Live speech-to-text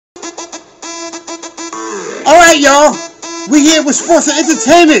Alright, y'all. We here with sports and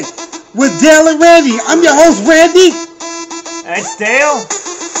entertainment with Dale and Randy. I'm your host, Randy. It's Dale.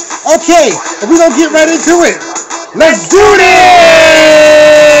 Okay, and we're going to get right into it. Let's do this!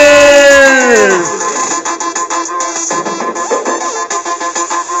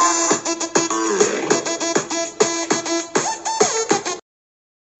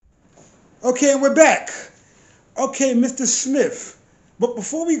 Okay, we're back. Okay, Mr. Smith. But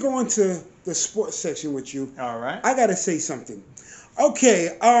before we go into the sports section with you, All right. I gotta say something.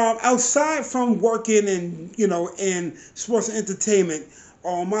 Okay, outside from working and in sports and entertainment,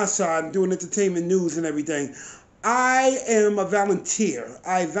 on my side, doing entertainment news and everything, I am a volunteer.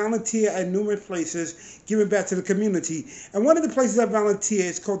 I volunteer at numerous places, giving back to the community. And one of the places I volunteer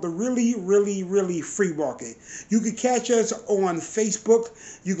is called the Really, Really, Really Free Market. You can catch us on Facebook.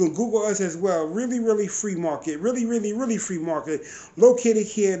 You can Google us as well. Really, Really Free Market. Really, Really, Really Free Market. Located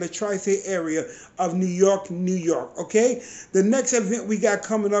here in the tri-state area of New York, New York. Okay? The next event we got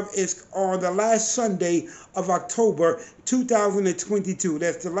coming up is on the last Sunday of October 2022.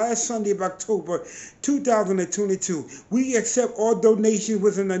 That's the last Sunday of October 2022. We accept all donations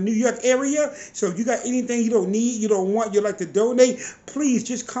within the New York area. So if you got anything you don't need, you don't want, you'd like to donate, please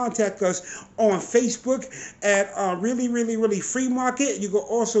just contact us on Facebook at Really, Really, Really Free Market. You can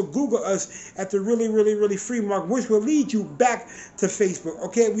also Google us at the Really, Really, Really Free Market, which will lead you back to Facebook.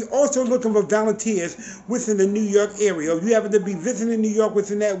 Okay, we also looking for volunteers within the New York area. If you happen to be visiting New York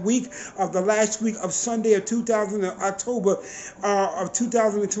within that week of the last week of Sunday of October of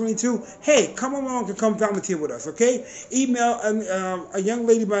 2022, hey, come along and come volunteer with us. Okay, email a young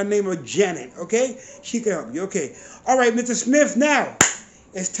lady by the name of Janet. Okay, she can help you. Okay, all right, Mr. Smith. Now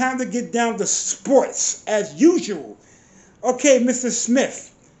it's time to get down to sports as usual. Okay, Mr.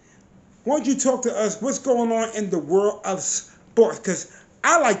 Smith, why don't you talk to us what's going on in the world of sports? Because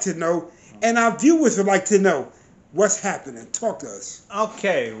I like to know, and our viewers would like to know what's happening. Talk to us.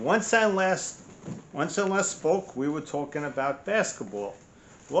 Okay. Once I last spoke, we were talking about basketball.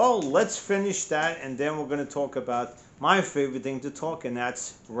 Well, let's finish that, and then we're going to talk about my favorite thing to talk, and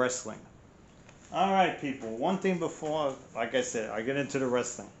that's wrestling. All right, people. One thing before, like I said, I get into the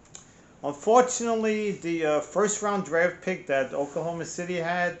wrestling. Unfortunately, the first round draft pick that Oklahoma City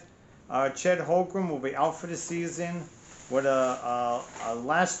had, Chet Holmgren, will be out for the season with a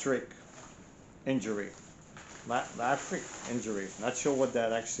gastric injury. Gastric injury. Not sure what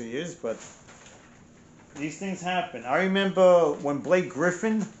that actually is, but these things happen. I remember when Blake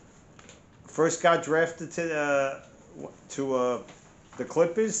Griffin first got drafted to the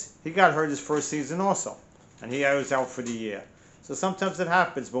Clippers, he got hurt his first season also, and he was out for the year. So sometimes it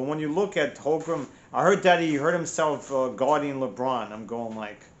happens, but when you look at Holmgren, I heard that he hurt himself guarding LeBron. I'm going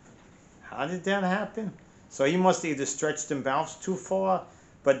like, how did that happen? So he must either stretched and bounced too far,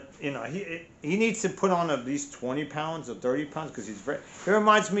 but he needs to put on at least 20 pounds or 30 pounds because he's very. He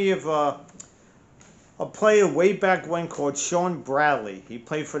reminds me of a player way back when called Sean Bradley. He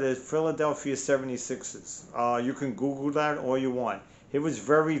played for the Philadelphia 76ers. You can Google that all you want. He was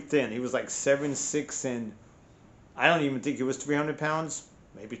very thin. He was like 7'6", and I don't even think he was 300 pounds,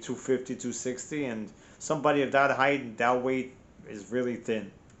 maybe 250, 260, and somebody of that height and that weight is really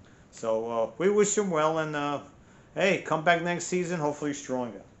thin. So we wish him well, and hey, come back next season, hopefully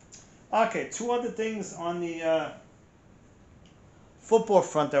stronger. Okay, two other things on the football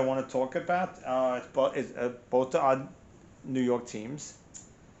front I want to talk about. It's both our New York teams.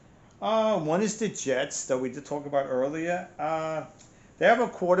 One is the Jets that we did talk about earlier. They have a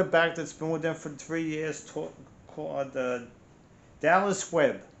quarterback that's been with them for 3 years called Dallas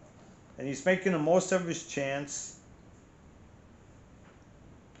Webb, and he's making the most of his chance.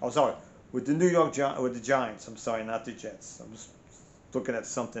 Oh, sorry, with the with the Giants. I'm sorry, not the Jets. I'm just looking at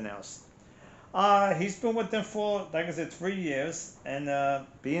something else. He's been with them for, like I said, 3 years, and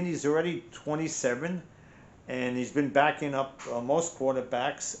being he's already 27, and he's been backing up most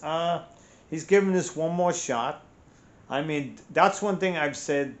quarterbacks. He's giving this one more shot. I mean, that's one thing I've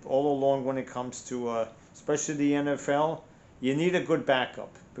said all along when it comes to, especially the NFL. You need a good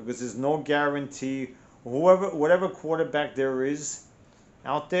backup because there's no guarantee. Whatever quarterback there is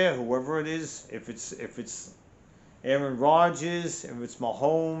out there, whoever it is, if it's Aaron Rodgers, if it's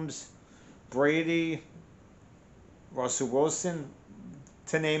Mahomes, Brady, Russell Wilson,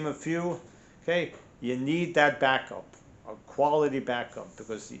 to name a few, okay, you need that backup, a quality backup,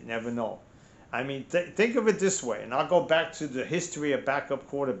 because you never know. I mean, think of it this way, and I'll go back to the history of backup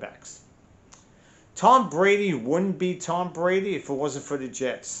quarterbacks. Tom Brady wouldn't be Tom Brady if it wasn't for the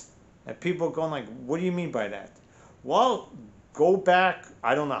Jets. And people are going like, what do you mean by that? Well, go back,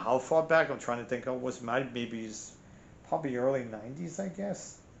 I don't know how far back, I'm trying to think of what's maybe probably early 90s, I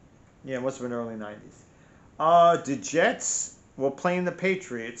guess. Yeah, it must have been early 90s. The Jets were playing the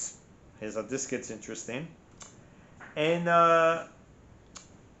Patriots. Here's how this gets interesting. And the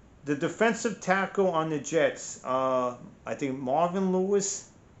defensive tackle on the Jets, I think Marvin Lewis.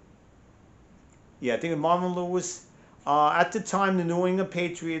 Yeah, I think Marvin Lewis. At the time, the New England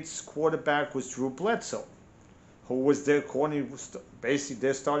Patriots quarterback was Drew Bledsoe, who was basically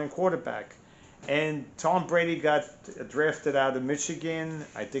their starting quarterback. And Tom Brady got drafted out of Michigan.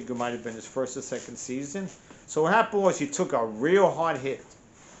 I think it might have been his first or second season. So what happened was he took a real hard hit,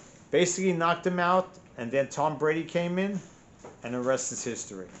 basically knocked him out, and then Tom Brady came in, and the rest is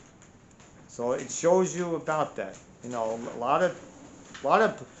history. So it shows you about that. You know, a lot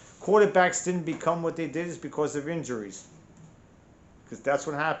of quarterbacks didn't become what they did is because of injuries. Because that's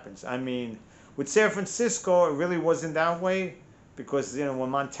what happens. I mean, with San Francisco, it really wasn't that way because, you know, when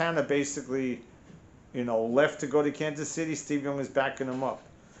Montana basically, you know, left to go to Kansas City, Steve Young was backing him up.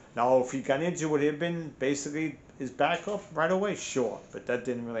 Now, if he got injured, would he have been basically his backup right away? Sure, but that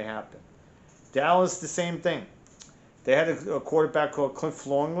didn't really happen. Dallas, the same thing. They had a quarterback called Cliff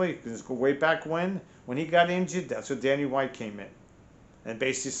Longley, way back when he got injured, that's when Danny White came in. And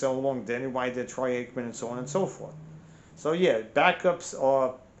basically so long, Danny White did Troy Aikman and so on and so forth. So yeah, backups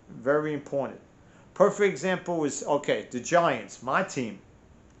are very important. Perfect example is, okay, the Giants, my team,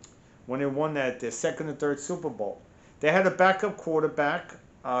 when they won their second and third Super Bowl. They had a backup quarterback,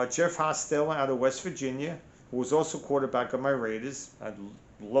 Jeff Hostetler out of West Virginia, who was also quarterback of my Raiders. I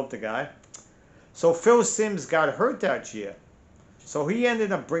love the guy. So Phil Simms got hurt that year. So he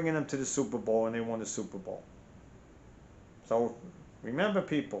ended up bringing them to the Super Bowl, and they won the Super Bowl. So remember,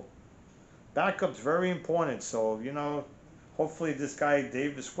 people, backup's very important. So, you know, hopefully this guy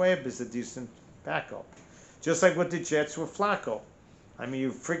Davis Webb is a decent backup. Just like with the Jets with Flacco. I mean,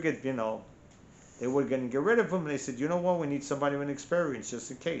 you figured, you know, they were going to get rid of him. And they said, you know what, we need somebody with experience just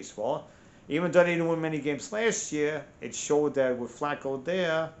in case. Well, even though they didn't win many games last year, it showed that with Flacco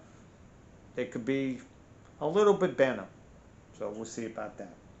there, they could be a little bit better. So we'll see about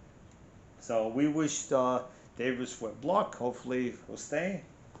that. So we wish Davis Webb luck. Hopefully he'll stay.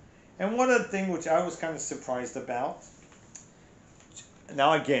 And one other thing which I was kind of surprised about.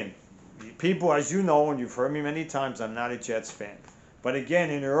 Now again, people, as you know, and you've heard me many times, I'm not a Jets fan. But again,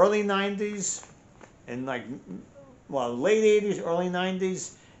 in the early 90s, and late 80s, early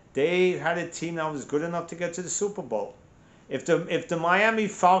 90s, they had a team that was good enough to get to the Super Bowl. If the Miami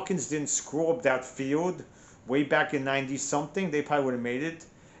Falcons didn't screw up that field way back in 90-something, they probably would have made it.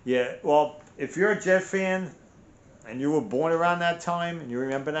 Yeah, well, if you're a Jet fan and you were born around that time and you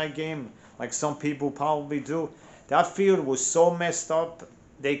remember that game, like some people probably do, that field was so messed up,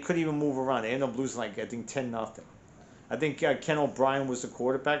 they couldn't even move around. They ended up losing, like, I think 10-0. I think Ken O'Brien was the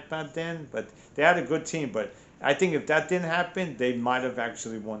quarterback back then, but they had a good team. But I think if that didn't happen, they might have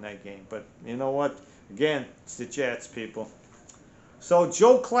actually won that game. But you know what? Again, it's the Jets, people. So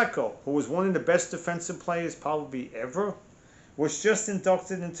Joe Klecko, who was one of the best defensive players probably ever, was just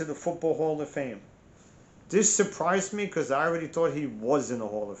inducted into the Football Hall of Fame. This surprised me because I already thought he was in the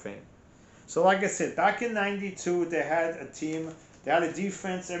Hall of Fame. So like I said, back in 92, they had a team, they had a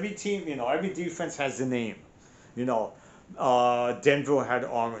defense. Every team, you know, every defense has a name. You know, Denver had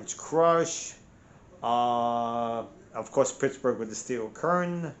Orange Crush. Of course, Pittsburgh with the Steel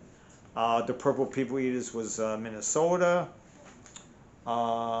Curtain. The Purple People Eaters was Minnesota.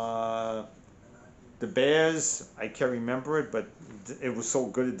 The Bears, I can't remember it, but it was so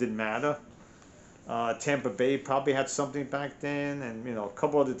good it didn't matter. Tampa Bay probably had something back then, and you know, a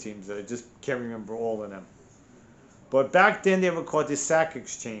couple other teams that I just can't remember all of them. But back then they were called the Sack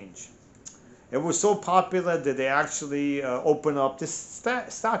Exchange. It was so popular that they actually opened up this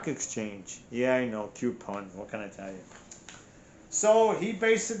stock exchange. Yeah, I know, cute pun. What can I tell you? So he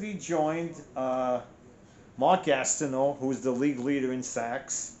basically joined Mark Gastineau, who's the league leader in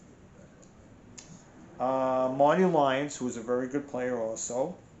sacks. Marty Lyons, who was a very good player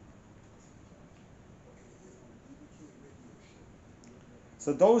also.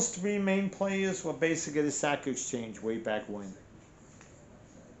 So those three main players were basically the sack exchange way back when.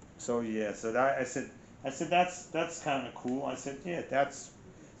 So yeah, so that I said that's kind of cool. I said, yeah, that's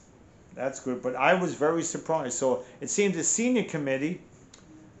good. But I was very surprised. So it seemed the senior committee,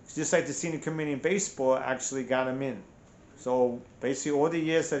 just like the senior committee in baseball, actually got him in. So basically, all the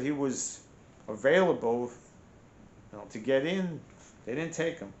years that he was available, you know, to get in, they didn't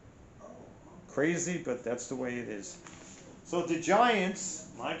take him. Crazy, but that's the way it is. So the Giants,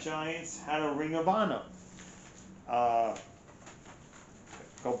 my Giants, had a Ring of Honor a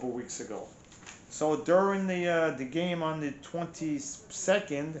couple weeks ago. So during the game on the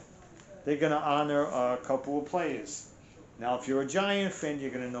 22nd, they're going to honor a couple of players. Now, if you're a Giant fan,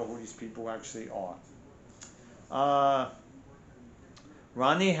 you're going to know who these people actually are. Uh,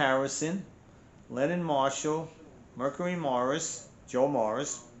 Ronnie Harrison, Lennon Marshall, Mercury Morris, Joe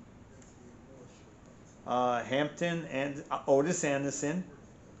Morris, Hampton and Otis Anderson,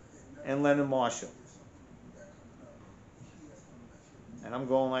 and Lennon Marshall. And I'm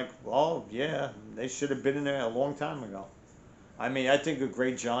going like, well, yeah, they should have been in there a long time ago. I mean, I think of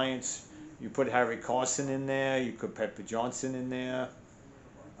great Giants. You put Harry Carson in there. You put Pepper Johnson in there.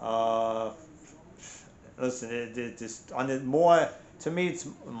 Uh, Listen, it just on the more to me, it's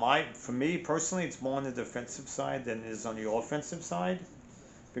my for me personally, it's more on the defensive side than it is on the offensive side.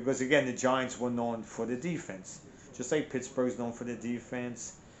 Because again, the Giants were known for the defense, just like Pittsburgh's known for the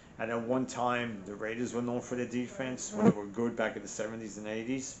defense. And at one time, the Raiders were known for the defense when they were good back in the 70s and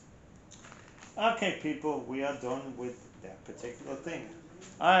 80s. Okay, people, we are done with that particular thing.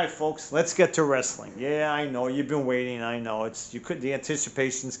 All right, folks, let's get to wrestling. Yeah, I know you've been waiting. I know the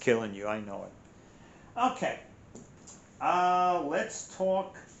anticipation's killing you. I know it. Okay, let's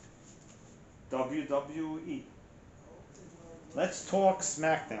talk WWE. Let's talk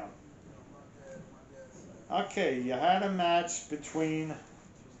SmackDown. Okay, you had a match between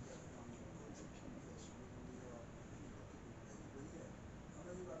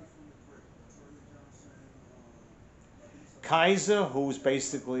Kaiser, who's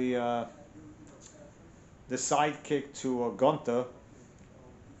basically the sidekick to Gunther,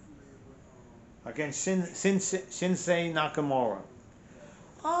 against Shinsei Nakamura.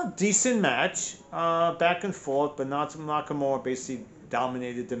 Decent match, back and forth, but not Nakamura basically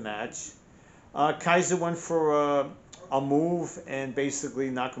dominated the match. Kaiser went for a move, and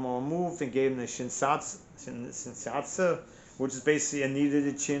basically Nakamura moved and gave him the Shinsatsu, which is basically a knee to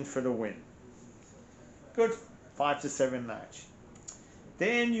the chin for the win. Good 5-7 match.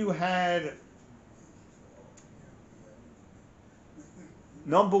 Then you had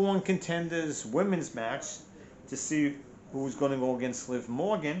number one contenders women's match to see who was going to go against Liv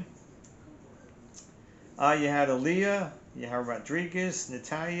Morgan. You had Aaliyah, you had Rodriguez,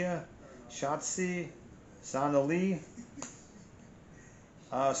 Natalya, Shotzi, Sana Lee,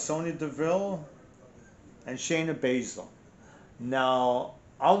 Sonya Deville, and Shayna Baszler. Now,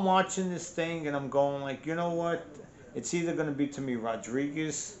 I'm watching this thing and I'm going like, you know what? It's either going to be to me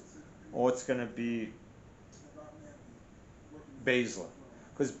Rodriguez or it's going to be Baszler.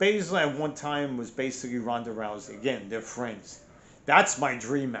 Because Baszler at one time was basically Ronda Rousey. Again, they're friends. That's my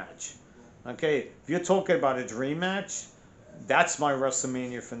dream match. Okay, if you're talking about a dream match, that's my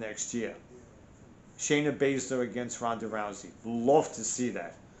WrestleMania for next year. Shayna Baszler against Ronda Rousey. Love to see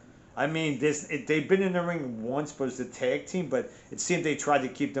that. I mean, they've been in the ring once, but it was a tag team, but it seemed they tried to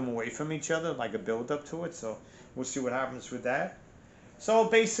keep them away from each other, like a build-up to it, so we'll see what happens with that. So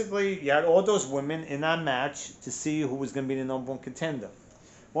basically, you had all those women in that match to see who was going to be the number one contender.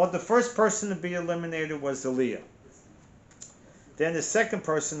 Well, the first person to be eliminated was Aaliyah. Then the second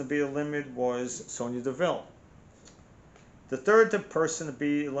person to be eliminated was Sonya Deville. The third person to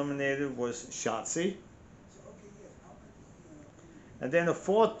be eliminated was Shotzi. And then the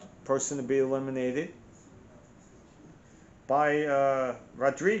fourth person to be eliminated by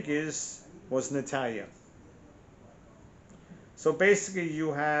Rodriguez was Natalya. So basically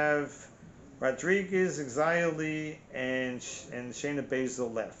you have Rodriguez, Xia Li, and Shayna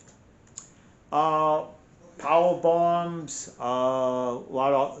Baszler left. Power bombs, a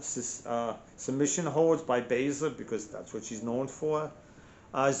lot of submission holds by Baszler because that's what she's known for.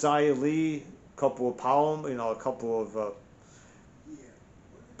 Xia Li, a couple of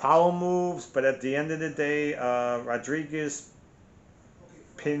power moves, but at the end of the day, Rodriguez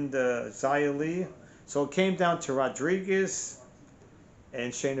pinned Xia Li. So it came down to Rodriguez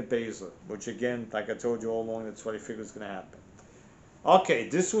and Shayna Baszler, which again, like I told you all along, that's what I figured was going to happen. Okay,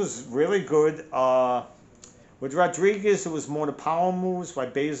 this was really good. With Rodriguez, it was more the power moves. By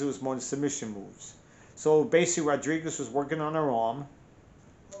Baszler, it was more the submission moves. So basically, Rodriguez was working on her arm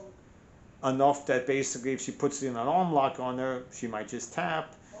enough that basically if she puts in an arm lock on her, she might just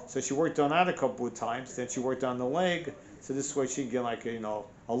tap. So she worked on that a couple of times. Then she worked on the leg. So this way she'd get like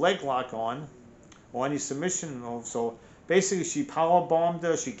a leg lock on or any submission move. So basically she power bombed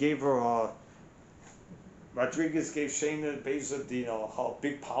her. She gave her Rodriguez gave Shayna Baszler her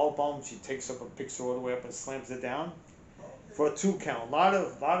big power bomb. She takes up and picks her all the way up and slams it down for a 2 count. A lot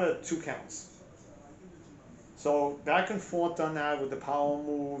of 2 counts. So back and forth on that with the power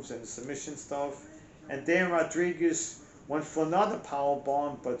moves and the submission stuff. And then Rodriguez went for another power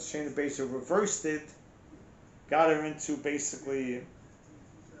bomb, but Shayna Baszler reversed it, got her into basically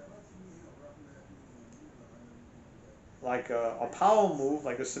like a power move,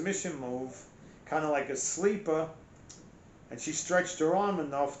 like a submission move, kind of like a sleeper, and she stretched her arm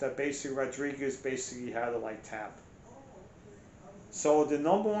enough that basically Rodriguez basically had to like tap. So the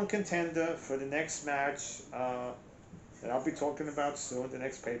number one contender for the next match that I'll be talking about soon, the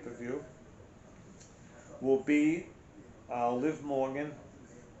next pay-per-view, will be Liv Morgan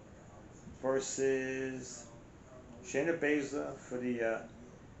versus Shayna Baszler for the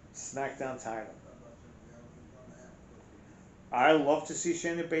SmackDown title. I love to see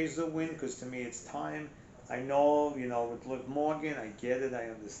Shayna Baszler win because to me it's time. I know, with Liv Morgan, I get it, I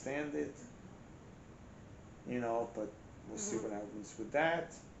understand it, but we'll see what happens with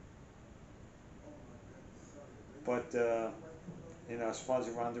that. But, as far as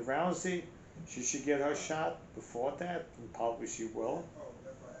Ronda Rousey, she should get her shot before that, and probably she will.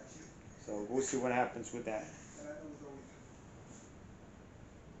 So we'll see what happens with that.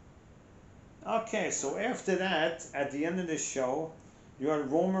 Okay, so after that, at the end of the show, you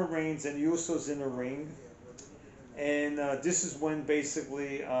had Roman Reigns and Usos in the ring. And this is when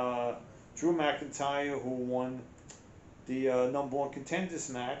basically Drew McIntyre, who won the number one contenders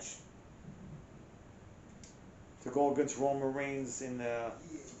match, to go against Roman Reigns in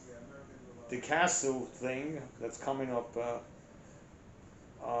the Castle thing that's coming up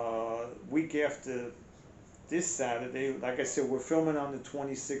week after this Saturday. Like I said, we're filming on the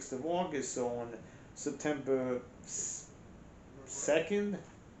 26th of August, so on September 2nd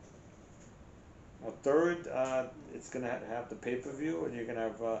or 3rd, it's going to have the pay-per-view, and you're going to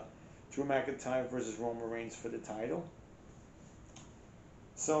have Drew McIntyre versus Roman Reigns for the title.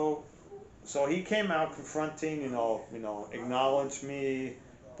 So he came out confronting, acknowledge me,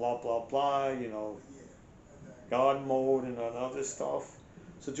 blah, blah, blah, God mode and all other stuff.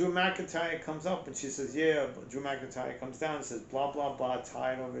 So Drew McIntyre comes up and she says, yeah, Drew McIntyre comes down and says, blah, blah, blah,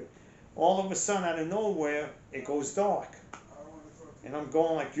 title of it. All of a sudden, out of nowhere, it goes dark. And I'm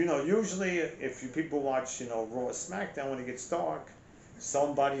going like, usually if you people watch, Raw or SmackDown, when it gets dark,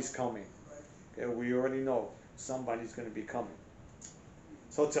 somebody's coming. Okay, we already know somebody's going to be coming.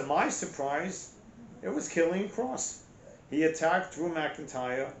 So to my surprise, it was Killian Cross. He attacked Drew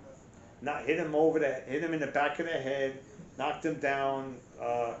McIntyre, hit him in the back of the head, knocked him down,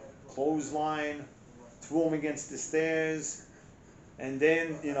 clothesline, threw him against the stairs, and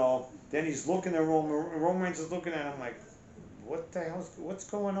then then he's looking at Roman Reigns is looking at him like, what the hell? What's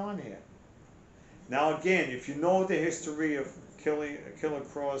going on here? Now again, if you know the history of Killer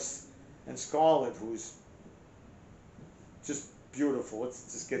Cross and Scarlett, who's just beautiful.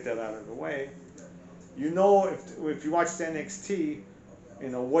 Let's just get that out of the way. If you watched NXT,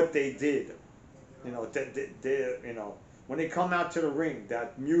 what they did. When they come out to the ring,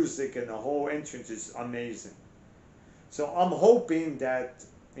 that music and the whole entrance is amazing. So I'm hoping that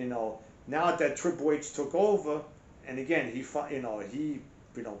now that Triple H took over, and again he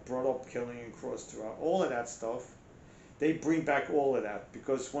brought up Killian Cross throughout all of that stuff. They bring back all of that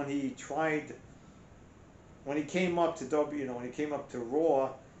because when he came up to when he came up to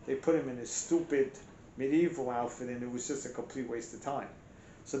Raw, they put him in this stupid medieval outfit, and it was just a complete waste of time.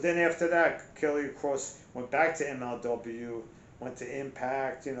 So then after that, Killian Cross went back to MLW, went to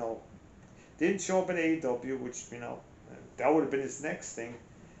Impact, didn't show up at AEW, which, that would have been his next thing.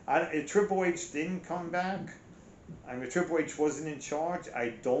 If Triple H didn't come back, if Triple H wasn't in charge, I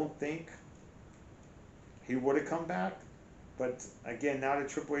don't think he would have come back. But again, now that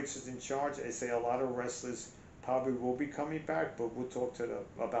Triple H is in charge, I say a lot of wrestlers probably will be coming back, but we'll talk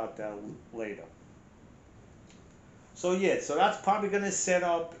about that later. So yeah, so that's probably going to set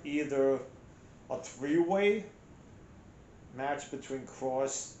up either a three-way match between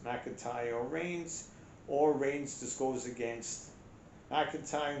Cross, McIntyre, or Reigns just goes against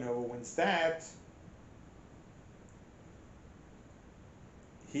McIntyre, and whoever wins that,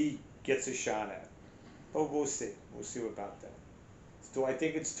 he gets a shot at. But we'll see. We'll see about that. Do I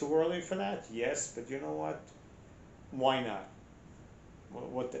think it's too early for that? Yes, but you know what? Why not?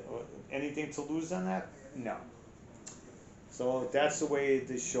 Anything to lose on that? No. So that's the way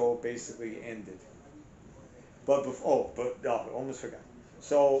the show basically ended. I almost forgot.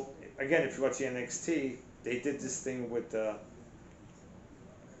 So again, if you watch the NXT, they did this thing with I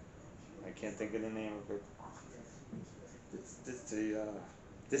can't think of the name of it.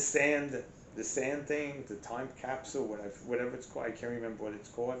 The sand thing, the time capsule, whatever it's called. I can't remember what it's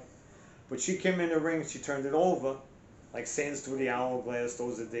called. But she came in the ring, she turned it over, like sands through the hourglass.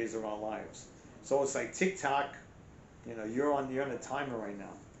 Those are the days of our lives. So it's like tick-tock. You're on a timer right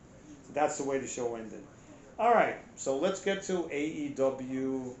now. So that's the way the show ended. All right, so let's get to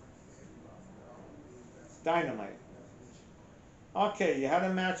AEW Dynamite. Okay, you had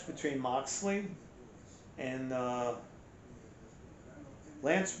a match between Moxley and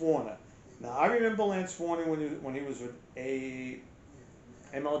Lance Warner. Now I remember Lance Warner when he was with a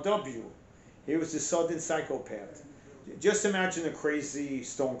MLW. He was a Southern psychopath. Just imagine a crazy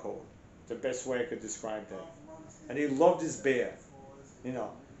Stone Cold. The best way I could describe that. And he loved his bear. You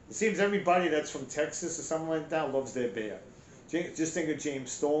know, it seems everybody that's from Texas or something like that loves their bear. Just think of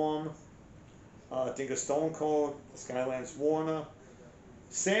James Storm. Think of Stone Cold, Skylands Warner.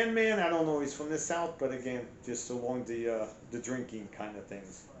 Sandman, I don't know if he's from the South, but again, just along the drinking kind of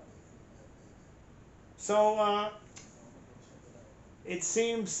things. So it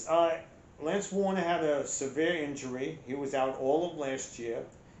seems Lance Warner had a severe injury. He was out all of last year.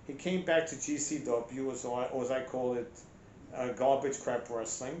 He came back to GCW, as I call it, garbage crap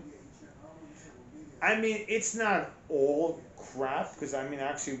wrestling. I mean, it's not all crap, because I mean, I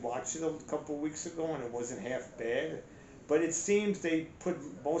actually watched it a couple of weeks ago and it wasn't half bad. But it seems they put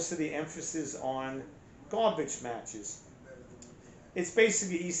most of the emphasis on garbage matches. It's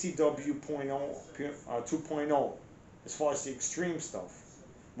basically ECW 2.0 as far as the extreme stuff.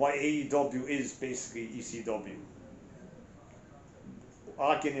 Why AEW is basically ECW.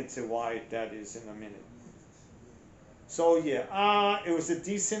 I'll get into why that is in a minute. So yeah, it was a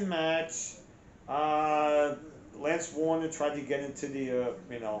decent match. Lance Warner tried to get into the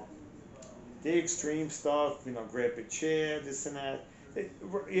the extreme stuff. Grab a chair, this and that.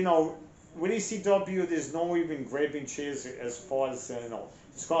 With ECW, there's no even grabbing chairs as far as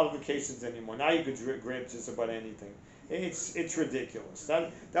disqualifications anymore. Now you could grab just about anything. It's ridiculous.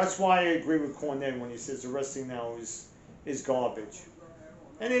 That's why I agree with Cornette when he says the wrestling now is garbage,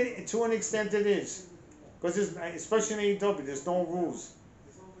 and to an extent it is, because especially in AEW, there's no rules.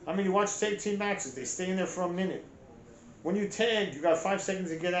 I mean, you watch tag team matches; they stay in there for a minute. When you tag, you got 5 seconds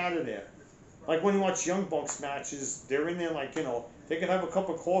to get out of there. Like when you watch Young Bucks matches, they're in there like they could have a cup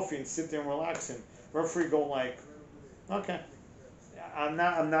of coffee and sit there and relax, and referee go like, okay. I'm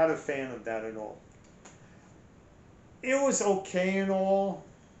not a fan of that at all. It was okay and all,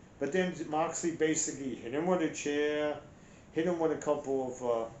 but then Moxley basically hit him with a chair, hit him with a couple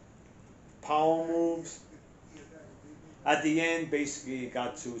of power moves. At the end, basically he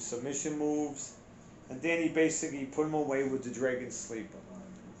got to submission moves, and then he basically put him away with the Dragon Sleeper.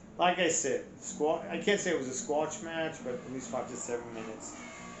 Like I said, I can't say it was a squash match, but at least 5 to 7 minutes.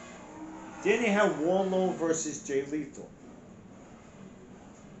 Then you have Warlow versus Jay Lethal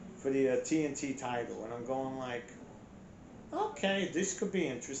for the TNT title, and I'm going like, okay, this could be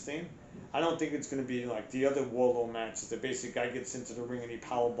interesting. I don't think it's going to be like the other Warlow matches. The basic guy gets into the ring and he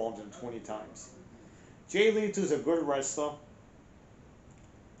powerbombs him 20 times. Jay Lethal's a good wrestler,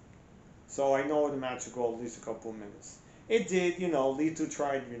 so I know the match will go at least a couple of minutes. It did, Lethal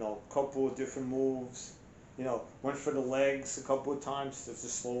tried, a couple of different moves, went for the legs a couple of times just to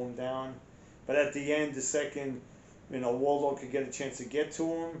slow him down. But at the end, the second, Warlow could get a chance to get to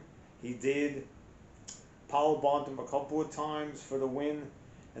him, he did. Powerbombed him a couple of times for the win.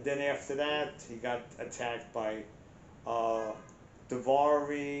 And then after that, he got attacked by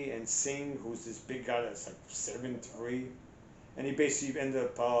Daivari and Singh, who's this big guy that's like 7'3". And he basically ended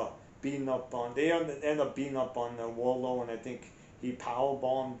up beating up on Warlow, and I think he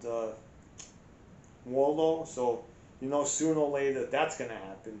powerbombed Warlow. So sooner or later that's gonna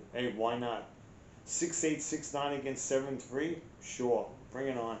happen. Hey, why not? 6'8", 6'9" against 7'3", sure, bring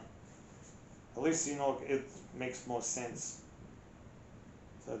it on. At least it makes more sense.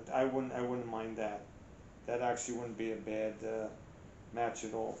 So I wouldn't mind that. That actually wouldn't be a bad match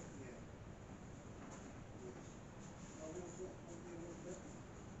at all.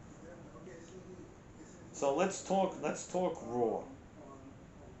 So let's talk Raw.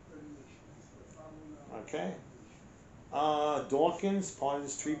 Okay. Dawkins, part of the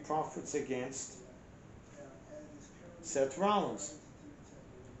Street Profits against Seth Rollins.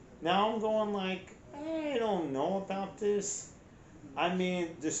 Now I'm going like, I don't know about this. I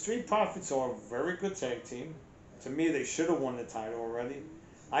mean, the Street Profits are a very good tag team. To me, they should have won the title already.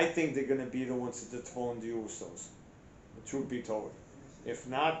 I think they're going to be the ones that dethrone the Usos. The truth be told. If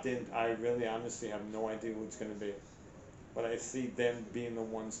not, then I really honestly have no idea who it's going to be. But I see them being the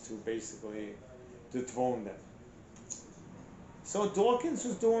ones to basically dethrone them. So Dawkins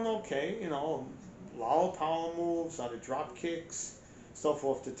was doing okay, a lot of power moves, a lot of drop kicks, stuff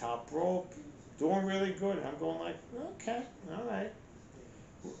off the top rope, doing really good. And I'm going like, okay, all right.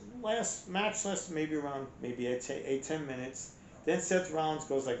 Last match lasted maybe 8-10 minutes. Then Seth Rollins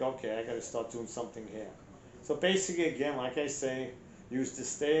goes like, okay, I got to start doing something here. So basically, again, like I say, use the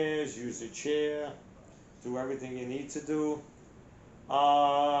stairs, use the chair, do everything you need to do.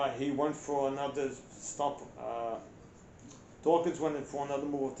 He went for another stop. Dawkins went in for another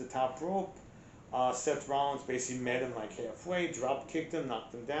move off the top rope. Seth Rollins basically met him like halfway, drop kicked him,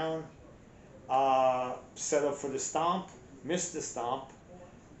 knocked him down. Set up for the stomp, missed the stomp.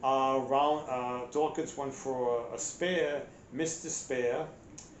 Dawkins went for a spare, missed the spare.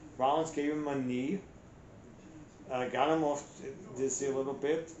 Rollins gave him a knee, got him off dizzy a little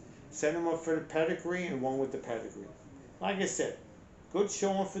bit, sent him up for the pedigree, and won with the pedigree. Like I said, good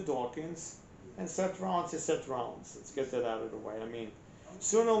showing for Dawkins, and Seth Rollins is Seth Rollins. Let's get that out of the way. I mean,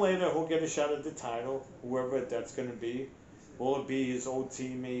 sooner or later he'll get a shot at the title, whoever that's going to be. Will it be his old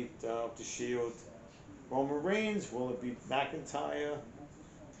teammate, the Shield, Roman Reigns? Will it be McIntyre?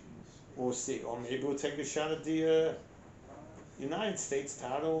 We'll see. Or maybe we'll take a shot at the United States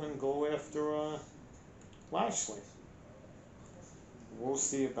title and go after Lashley. We'll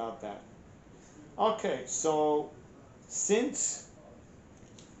see about that. Okay, so since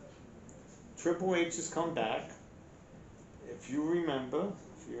Triple H has come back, if you remember,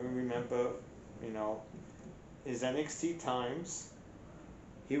 you know, his NXT times,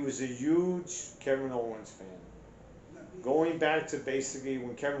 he was a huge Kevin Owens fan. Going back to basically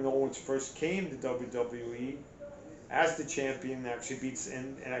when Kevin Owens first came to WWE as the champion, actually beat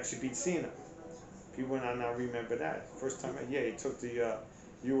Cena. People now remember that first time. Yeah, he took the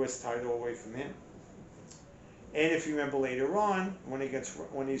U.S. title away from him. And if you remember later on, when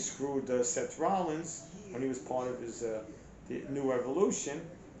he screwed Seth Rollins when he was part of his the New Evolution,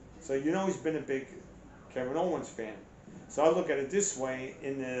 so you know he's been a big Kevin Owens fan. So I look at it this way: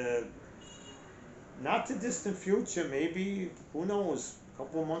 in the not too distant future, maybe, who knows, a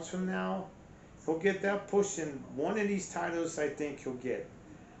couple of months from now, he'll get that push, and one of these titles I think he'll get.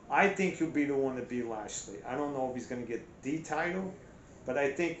 I think he'll be the one to beat Lashley. I don't know if he's going to get the title, but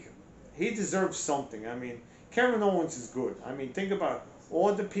I think he deserves something. I mean, Kevin Owens is good. I mean, think about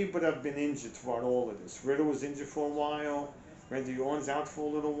all the people that have been injured throughout all of this. Riddle was injured for a while. Randy Orton's out for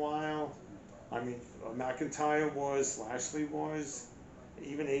a little while. I mean, McIntyre was, Lashley was,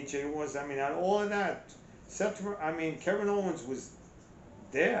 even AJ was. I mean, out of all of that, Kevin Owens was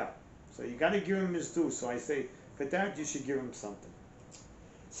there. So you got to give him his due. So I say, for that, you should give him something.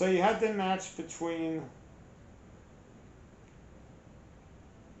 So you had the match between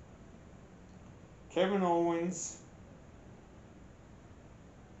Kevin Owens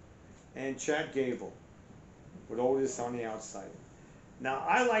and Chad Gable with Otis on the outside. Now,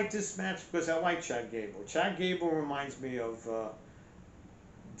 I like this match because I like Chad Gable. Chad Gable reminds me of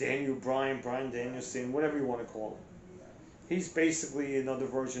Daniel Bryan, Bryan Danielson, whatever you want to call him. He's basically another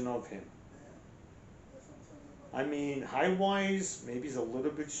version of him. I mean, height-wise, maybe he's a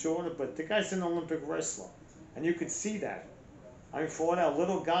little bit shorter, but the guy's an Olympic wrestler. And you could see that. I mean, for that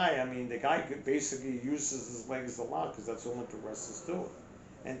little guy, I mean, the guy basically uses his legs a lot because that's what Olympic wrestlers do.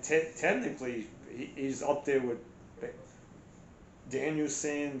 And technically, he's up there with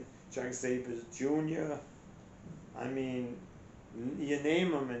Danielson, Jack Sabre Jr. I mean, you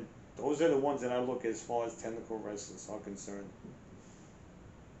name them, and those are the ones that I look at as far as technical wrestlers are concerned.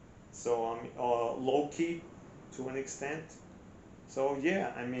 So, low-key to an extent. So,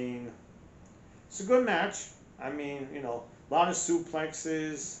 yeah, I mean, it's a good match. I mean, you know, a lot of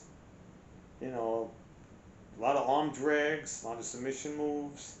suplexes, you know, a lot of arm drags, a lot of submission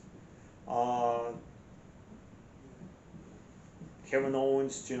moves. Kevin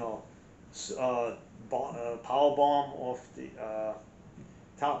Owens, you know, power bomb off the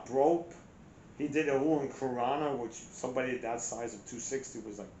top rope. He did a Huron Karana, which somebody that size of 260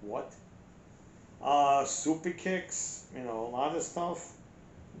 was like, what? Super kicks, you know, a lot of stuff.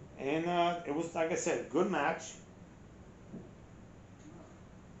 And it was, like I said, a good match.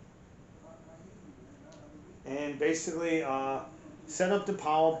 And basically set up the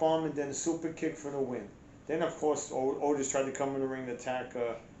power bomb and then a super kick for the win. Then, of course, Otis tried to come in the ring to attack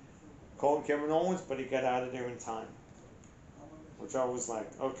Kevin Owens, but he got out of there in time. Which I was like,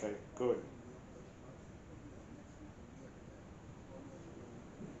 okay, good.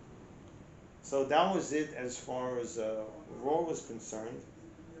 So that was it as far as Raw was concerned.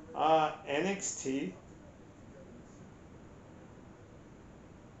 NXT.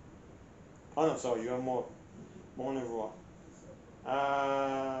 Oh no, sorry, you have more than Raw.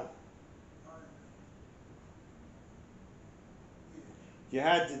 You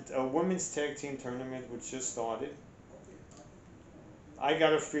had a women's tag team tournament which just started. I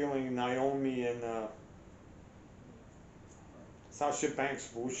got a feeling Naomi and Sasha Banks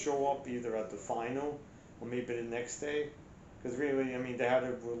will show up either at the final or maybe the next day. Because really, I mean, they had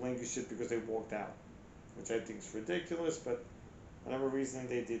to relinquish it because they walked out, which I think is ridiculous, but whatever reason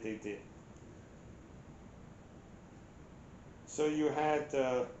they did, they did. So you had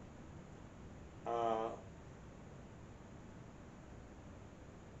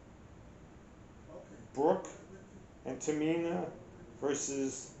Brooke and Tamina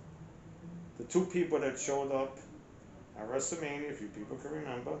versus the two people that showed up at WrestleMania, if you people can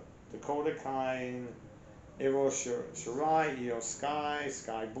remember, Dakota Kai and Io Shirai, Io Sky,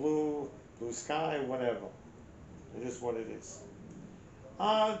 Sky Blue, Blue Sky, whatever. It is what it is.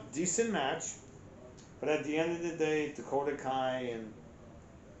 Decent match, but at the end of the day, Dakota Kai and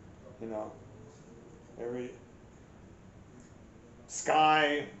you know every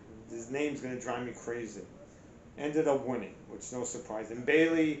Sky, his name's gonna drive me crazy. Ended up winning, which no surprise. And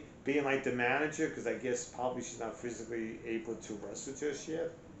Bailey being like the manager, because I guess probably she's not physically able to wrestle just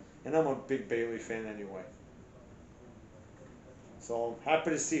yet. And I'm a big Bailey fan anyway. So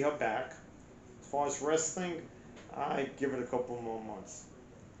happy to see her back. As far as wrestling, I give it a couple more months.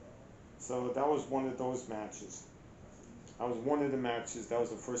 So that was one of those matches. That was one of the matches. That was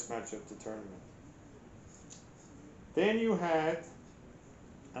the first match of the tournament. Then you had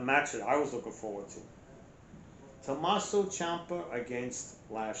a match that I was looking forward to. Tommaso Ciampa against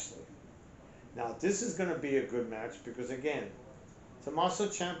Lashley. Now this is going to be a good match because again, Tommaso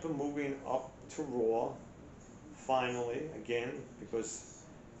Ciampa moving up to Raw finally again because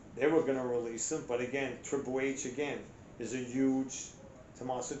they were going to release him, but again Triple H again is a huge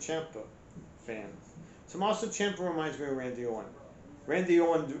Tommaso Ciampa fan. Tommaso Ciampa reminds me of Randy Orton. Randy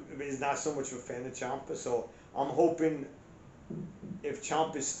Orton is not so much of a fan of Ciampa, so I'm hoping if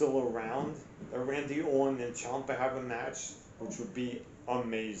Ciampa is still around, that Randy Orton and Ciampa have a match, which would be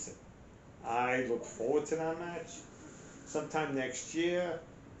amazing. I look forward to that match. Sometime next year,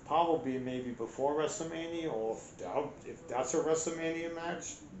 probably maybe before WrestleMania, or if that's a WrestleMania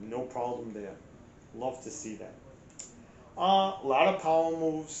match, no problem there. Love to see that. A lot of power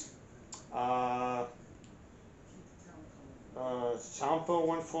moves. Ciampa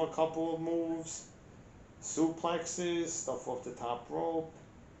went for a couple of moves. Suplexes, stuff off the top rope.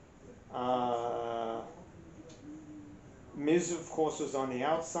 Miz, of course, was on the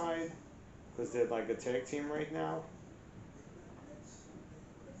outside because they're like a tag team right now.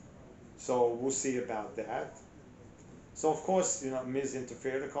 So we'll see about that. So of course, Miz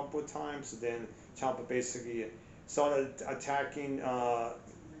interfered a couple of times. So then Ciampa basically started attacking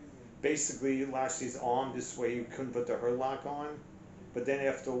basically Lashley's arm this way he couldn't put the hurt lock on. But then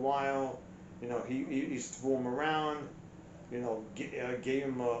after a while, he threw him around, gave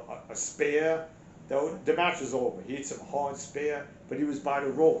him a spear. The match was over. He hit some hard spear, but he was by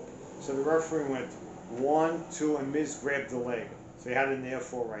the rope. So the referee went 1, 2, and Miz grabbed the leg. So he had an air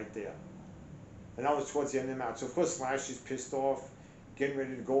fall right there. And that was towards the end of the match. So of course Lashley's pissed off, getting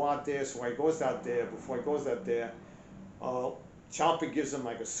ready to go out there. So while he goes out there, Ciampa gives him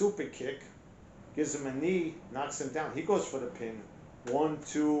like a super kick, gives him a knee, knocks him down. He goes for the pin. 1,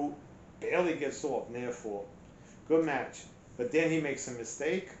 2, barely gets off, near fall. Good match. But then he makes a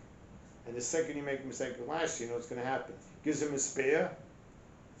mistake. And the second you make a mistake with Lashley, you know what's going to happen. Gives him a spear.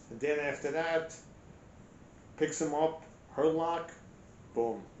 And then after that, picks him up, hurt lock,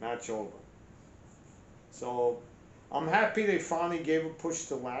 boom, match over. So I'm happy they finally gave a push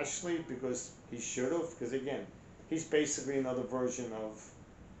to Lashley because he should have. Because again, he's basically another version of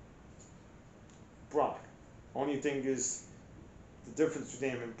Brock. Only thing is, the difference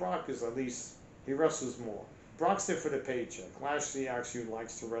between him and Brock is at least he wrestles more. Brock's there for the paycheck. Lashley actually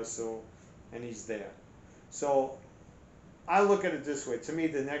likes to wrestle, and he's there. So I look at it this way. To me,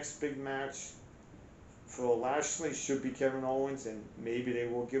 the next big match for Lashley should be Kevin Owens, and maybe they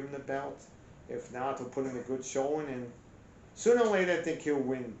will give him the belt. If not, they'll put in a good showing, and sooner or later, I think he'll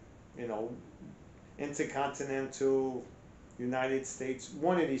win. Intercontinental, United States,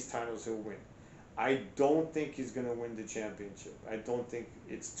 one of these titles he'll win. I don't think he's going to win the championship. I don't think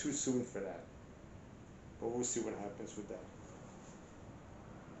it's too soon for that. But we'll see what happens with that.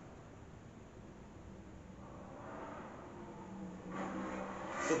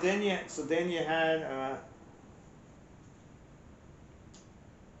 So then you had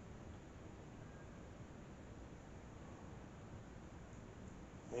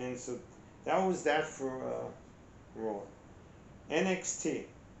and so that was that for Raw. NXT.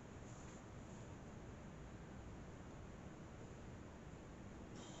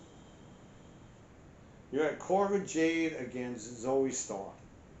 You had Cora Jade against Zoe Stark.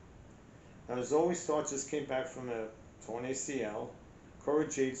 Now Zoe Stark just came back from a torn ACL. Cora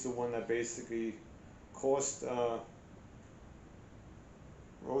Jade's the one that basically cost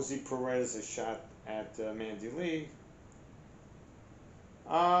Rosie Perez a shot at Mandy Lee.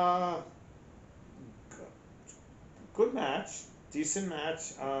 Good match, decent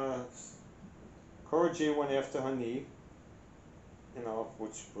match. Cora Jade went after her knee,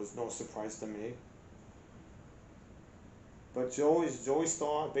 which was no surprise to me. But Joey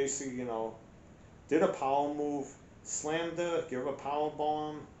Starr basically, did a power move, slammed her, gave her a power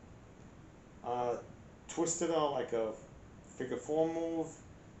bomb, uh, twisted her like a figure four move,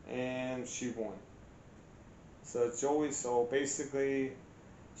 and she won. So it's always so basically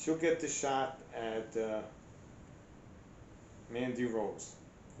she'll get the shot at Mandy Rose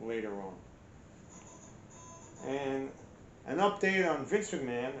later on. And an update on Vince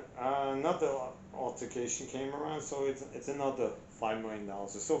McMahon, another altercation came around, so it's another $5 million.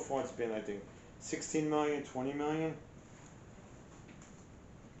 So far it's been I think 16 million, 20 million.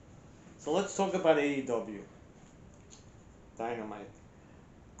 So let's talk about AEW Dynamite.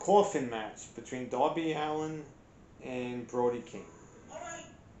 Coffin match between Darby Allin and Brody King.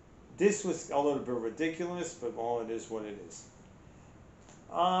 This was a little bit ridiculous, but well, it is what it is.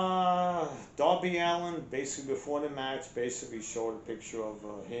 Darby Allin, basically before the match, basically showed a picture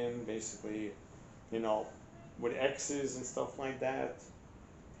of him, basically, you know, with X's and stuff like that.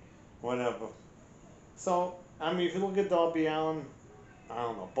 Whatever. So, I mean, if you look at Darby Allin, I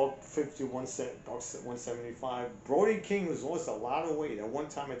don't know, buck 50, buck 175. Brody King has lost a lot of weight. At one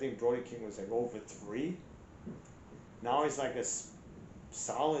time, I think Brody King was like over 3. Now he's like a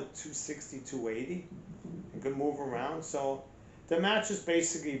solid 260, 280. And can move around. So the match is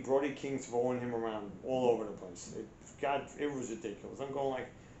basically Brody King throwing him around all over the place. It was ridiculous. I'm going like,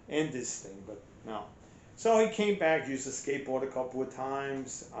 end this thing, but no. So he came back, used the skateboard a couple of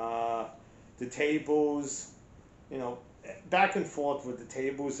times. The tables, you know, back and forth with the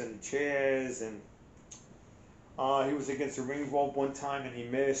tables and the chairs, and he was against the ring rope one time and he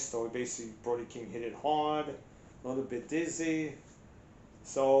missed, or basically Brody King hit it hard, a little bit dizzy.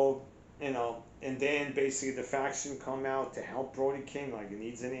 So, you know, and then basically the faction come out to help Brody King, like he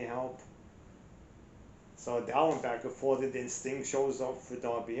needs any help. So that went back and forth, and then Sting shows up for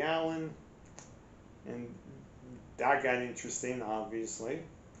Darby Allin, and that got interesting, obviously.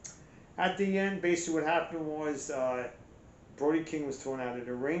 At the end, basically what happened was Brody King was thrown out of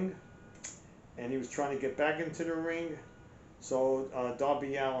the ring, and he was trying to get back into the ring. So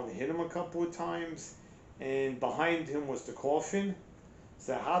Darby Allin hit him a couple of times, and behind him was the coffin.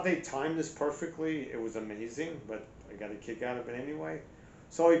 So how they timed this perfectly, it was amazing, but I got a kick out of it anyway.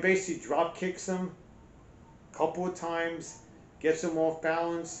 So he basically drop kicks him a couple of times, gets him off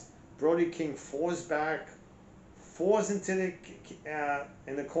balance. Brody King falls back, falls into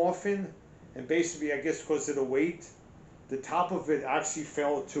in the coffin, and basically, I guess because of the weight, the top of it actually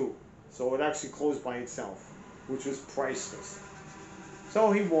fell too. So it actually closed by itself, which was priceless.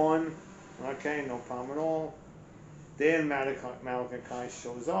 So he won. Okay, no problem at all. Then Malachi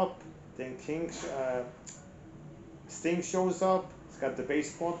shows up. Then Sting shows up. He's got the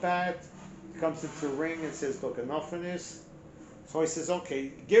baseball bat. He comes into the ring and says, "Look, enough of this." So he says, "Okay."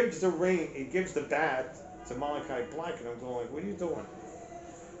 He gives the ring. He gives the bat to Malachi Black, and I'm going like, "What are you doing?"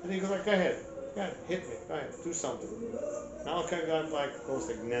 And he goes like, "Go ahead, hit me. Go ahead, do something." Malachi Black goes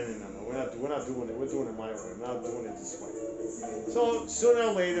like, "No, we're not doing it. We're doing it my way. We're not doing it this way." So sooner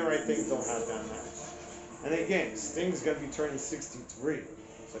or later, I think they'll have that match. And again, Sting's gonna be turning 63,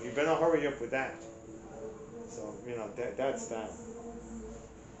 so you better hurry up with that. So you know that's that.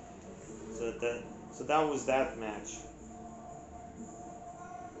 So that was that match.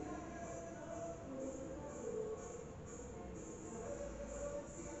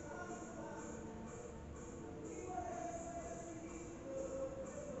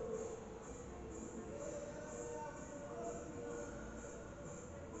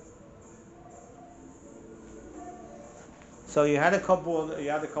 So you had a couple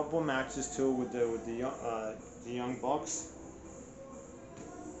of matches too with the Young Bucks.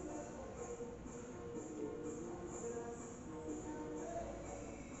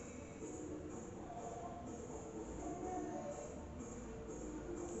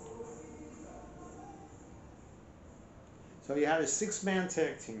 So you had a 6-man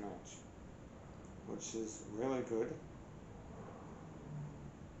tag team match, which is really good.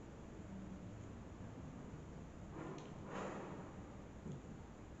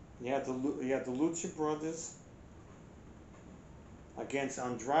 You had the Lucha Brothers against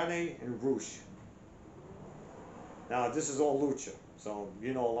Andrade and Rush. Now this is all Lucha, so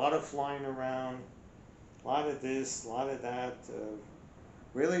you know a lot of flying around, a lot of this, a lot of that.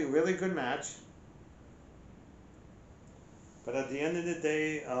 Really good match. But at the end of the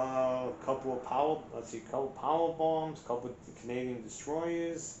day, couple power bombs, couple of Canadian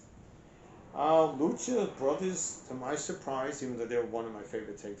destroyers. Lucha Brothers, to my surprise, even though they were one of my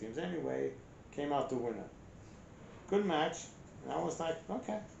favorite tag teams anyway, came out the winner. Good match. And I was like,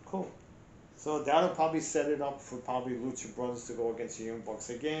 okay, cool. So that'll probably set it up for probably Lucha Brothers to go against the Young Bucks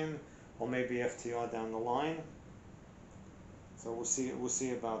again, or maybe FTR down the line. So we'll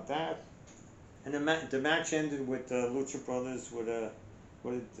see about that. And the match ended with Lucha Brothers with a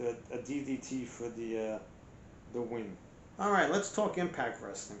with a DDT for the win. All right, let's talk Impact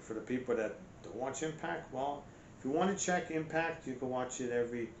Wrestling for the people that don't watch Impact. Well, if you want to check Impact, you can watch it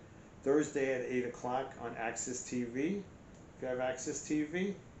every Thursday at 8 o'clock on Access TV. If you have Access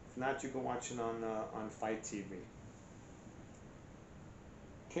TV, if not, you can watch it on Fight TV.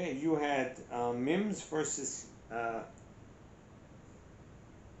 Okay, you had Mims versus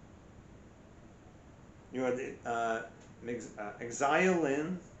you had Xia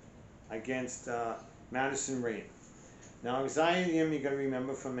Lin against Madison Rayne. Now, Xia Lin, you got to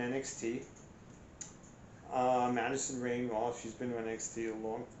remember from NXT. Madison Rayne, well, she's been with NXT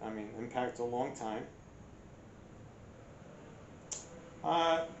Impact a long time.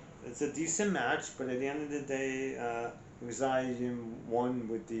 It's a decent match, but at the end of the day, Xia Lin won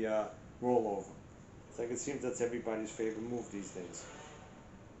with the rollover. It's like it seems that's everybody's favorite move these days.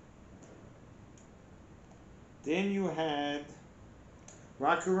 Then you had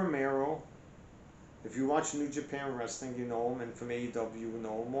Rocky Romero. If you watch New Japan Wrestling, you know him, and from AEW, you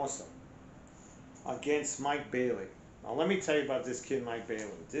know him also. Against Mike Bailey. Now, let me tell you about this kid, Mike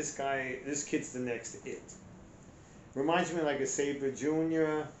Bailey. This kid's the next it. Reminds me like a Sabre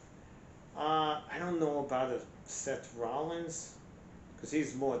Jr. I don't know about a Seth Rollins, because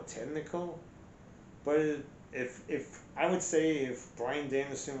he's more technical. But if I would say if Bryan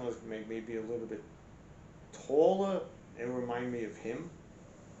Danielson was maybe a little bit taller, it would remind me of him.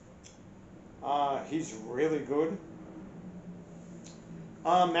 He's really good.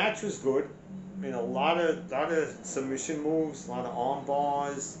 Match was good. I mean, a lot of submission moves, a lot of arm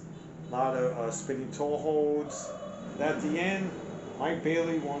bars, a lot of spinning toe holds. And at the end, Mike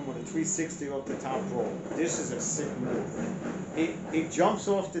Bailey won with a 360 off the top rope. This is a sick move. He jumps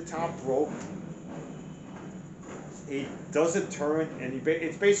off the top rope. He does a turn, and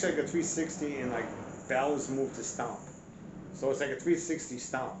it's basically like a 360 and like Balor's move to stomp. So it's like a 360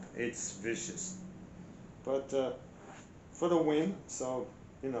 stomp. It's vicious. But for the win, so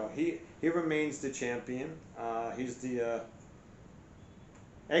he remains the champion. He's the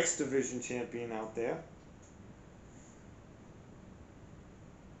X Division champion out there.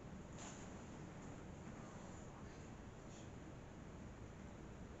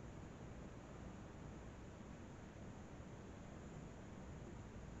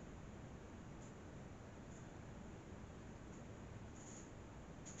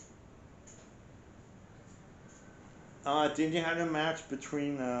 Then you had a match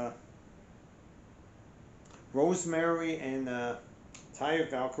between Rosemary and Taya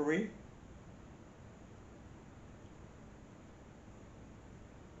Valkyrie.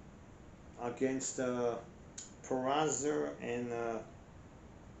 Against Peraza and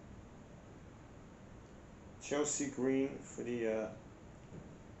Chelsea Green for the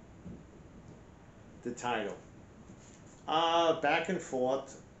title. Back and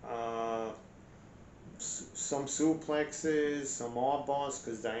forth. Some suplexes, some arm bars,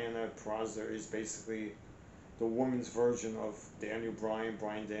 because Diana Peraza is basically the woman's version of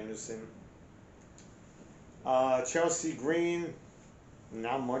Bryan Danielson. Chelsea Green,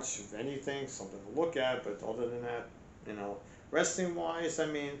 not much of anything, something to look at, but other than that, wrestling wise,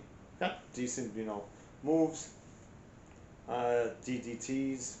 got decent, moves,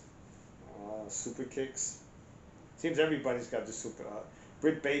 DDTs, super kicks. Seems everybody's got the super.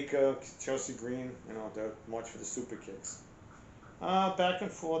 Britt Baker, Chelsea Green, they're much for the super kicks. Back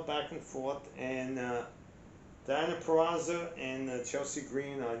and forth, and Diana Peraza and Chelsea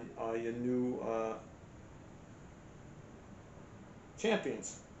Green are your new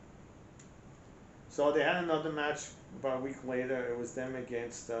champions. So they had another match about a week later. It was them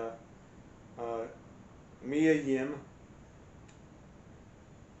against Mia Yim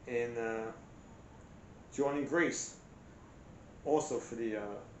and Jordan Grace, also for the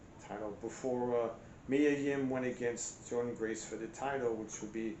title, before Mia Yim went against Jordan Grace for the title, which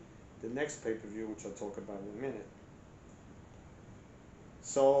would be the next pay-per-view, which I'll talk about in a minute.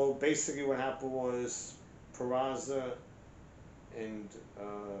 So basically what happened was Peraza and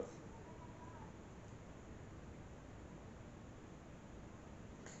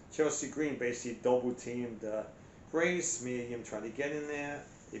Chelsea Green basically double-teamed Grace. Mia Yim tried to get in there.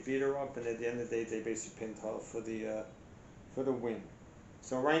 They beat her up, and at the end of the day, they basically pinned her for the win.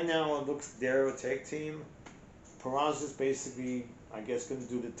 So right now it looks they're a tag team. Peraza's basically, I guess, going to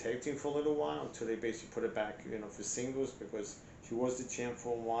do the tag team for a little while until they basically put it back, for singles, because she was the champ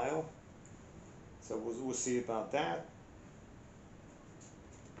for a while. So we'll see about that.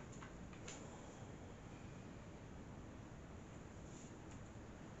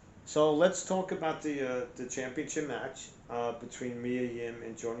 So let's talk about the championship match between Mia Yim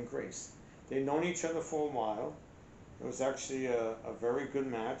and Jordan Grace. They've known each other for a while. It was actually a very good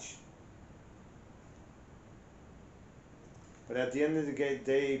match. But at the end of the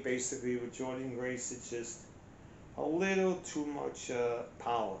day, basically with Jordan Grace, it's just a little too much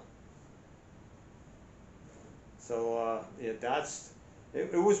power. So yeah,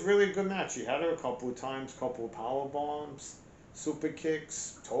 it was really a good match. He had her a couple of times, couple of power bombs, super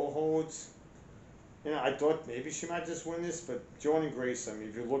kicks, toe holds. You know, I thought maybe she might just win this, but Jordan Grace, I mean,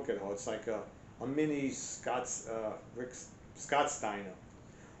 if you look at her, it's like a mini Scott Steiner.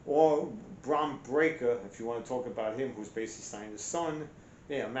 Or Bram Breaker, if you want to talk about him, who's basically Steiner's son.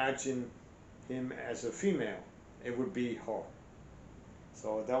 Yeah, imagine him as a female. It would be her.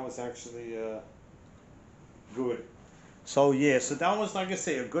 So that was actually good. So yeah, so that was, like I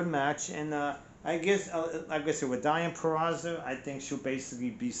say, a good match, and I guess like I said, with Diane Peraza, I think she'll basically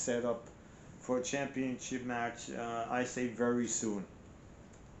be set up for a championship match. I say very soon,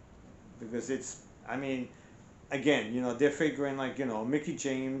 because it's, I mean, again, you know, they're figuring like, you know, Mickey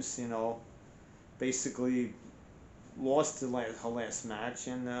James, you know, basically lost her last match,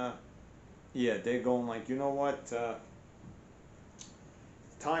 and yeah, they're going like, you know what,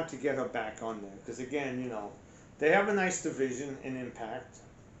 time to get her back on there, because again, you know, they have a nice division in Impact,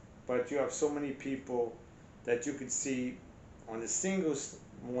 but you have so many people that you could see on the singles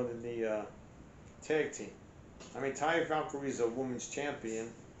more than the tag team. I mean, Taya Valkyrie is a women's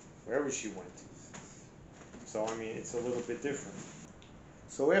champion wherever she went. So, I mean, it's a little bit different.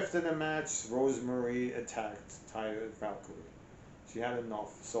 So after the match, Rosemary attacked Taya Valkyrie. She had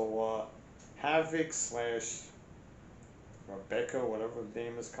enough. So Havoc slash Rebecca, whatever her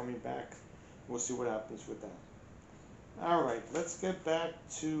name is, coming back. We'll see what happens with that. Alright, let's get back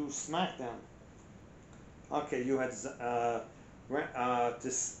to SmackDown. Okay, you had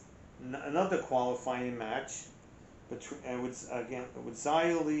another qualifying match between with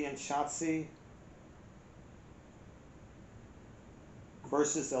Xia Li and Shotzi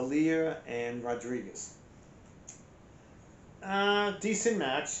versus Aaliyah and Rodriguez. Decent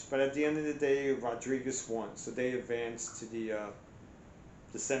match, but at the end of the day, Rodriguez won, so they advanced to the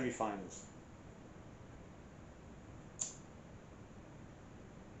semifinals.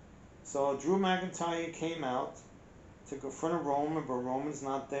 So Drew McIntyre came out to confront Roman, but Roman's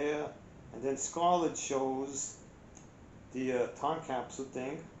not there, and then Scarlett shows the time capsule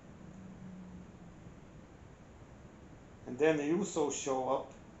thing. And then the Usos show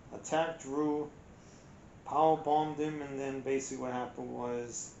up, attack Drew, power bombed him, and then basically what happened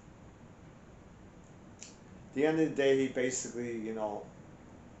was, at the end of the day, he basically, you know,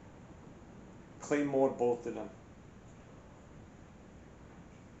 claymored both of them.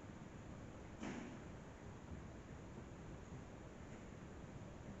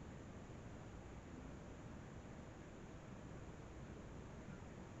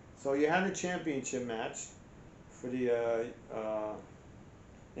 So you had a championship match for the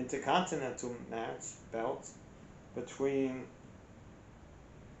Intercontinental match belt between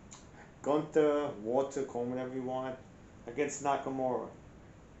Gunther, Walter, call him whatever you want, against Nakamura.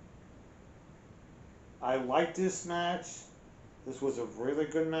 I like this match. This was a really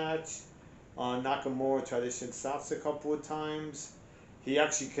good match. Nakamura tried to shin stops a couple of times. He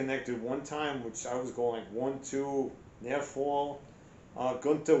actually connected one time, which I was going like 1-2, near fall.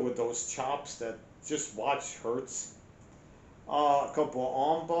 Gunther with those chops that just watch hurts. A couple of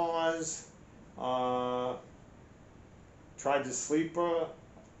arm bars. Tried to sleeper.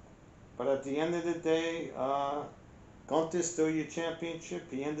 But at the end of the day, Gunther's still your championship.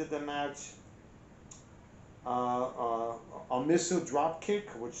 He ended the match. A missile drop kick,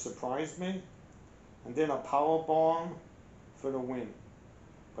 which surprised me. And then a power bomb for the win.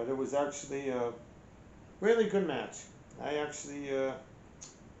 But it was actually a really good match. I actually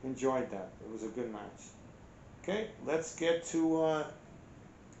enjoyed that. It was a good match. Okay, let's get to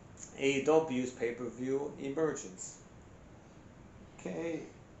AEW's pay-per-view Emergence. Okay,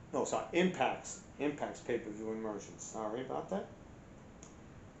 no, sorry, Impact's pay-per-view Emergence. Sorry about that.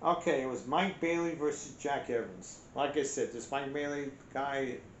 Okay, it was Mike Bailey versus Jack Evans. Like I said, this Mike Bailey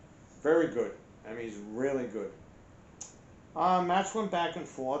guy, very good. I mean, he's really good. Match went back and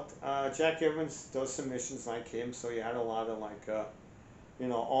forth. Jack Evans does submissions like him, so you had a lot of like, you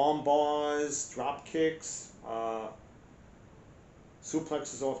know, arm bars, drop kicks,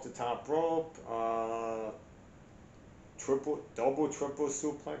 suplexes off the top rope, double, triple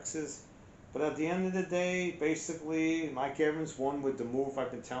suplexes. But at the end of the day, basically, Mike Evans won with the move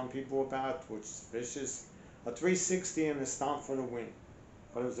I've been telling people about, which is vicious. A 360 and a stomp for the win.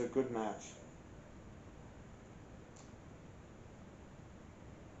 But it was a good match.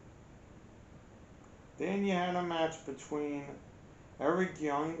 Then you had a match between Eric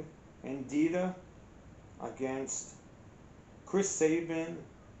Young and Dita against Chris Sabin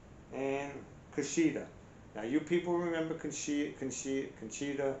and Kushida. Now, you people remember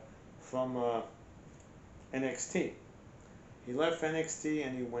Kushida from NXT. He left NXT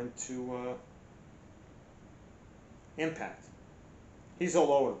and he went to Impact. He's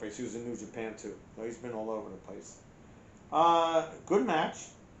all over the place. He was in New Japan too. So he's been all over the place. Good match.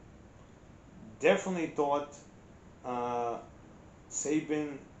 Definitely thought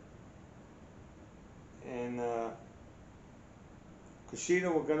Sabin and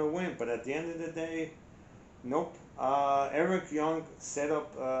Kushida were going to win, but at the end of the day, nope. Eric Young set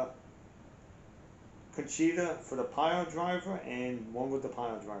up Kushida for the pile driver and won with the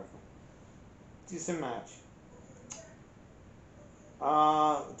pile driver. Decent match.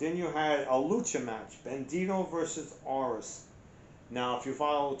 Then you had a lucha match, Bandito versus Oris. Now, if you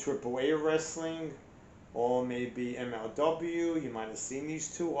follow AAA wrestling, or maybe MLW, you might have seen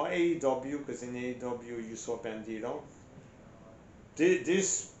these two, or AEW, because in AEW you saw Bandito.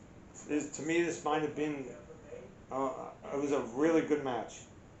 This is, to me, this might have been, it was a really good match.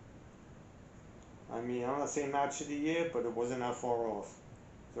 I mean, I'm not saying match of the year, but it wasn't that far off.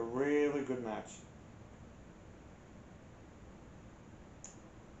 It's a really good match.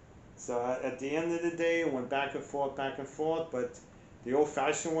 So at the end of the day, it went back and forth, but the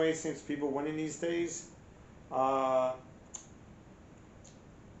old-fashioned way, since people winning these days,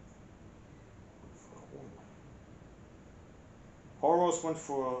 Horos went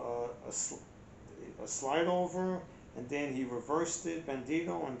for a slide over, and then he reversed it,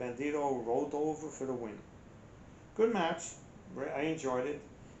 Bandito, and Bandito rolled over for the win. Good match. I enjoyed it.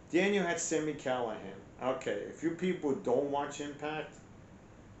 Then you had Sami Callihan. Okay, if you people don't watch Impact,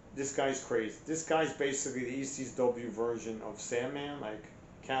 this guy's crazy. This guy's basically the ECW version of Sandman, like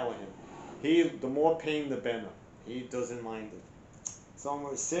Callahan. The more pain, the better. He doesn't mind it.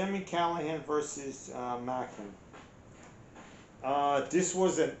 So Sami Callihan versus Macklin. This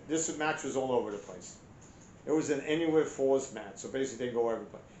match was all over the place. It was an anywhere falls match. So basically, they go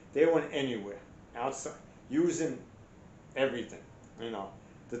everywhere. They went anywhere, outside, using everything. You know,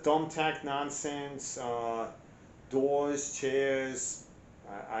 the thumbtack nonsense, doors, chairs.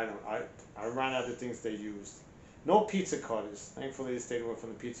 I ran out of things they used. No pizza cutters. Thankfully, they stayed away from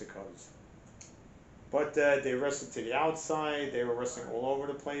the pizza cutters. But they wrestled to the outside. They were wrestling all over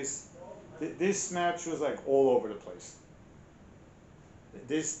the place. This match was like all over the place.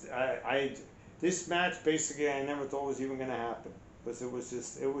 This match basically I never thought was even gonna happen because it was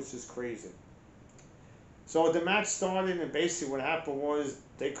just crazy. So the match started, and basically what happened was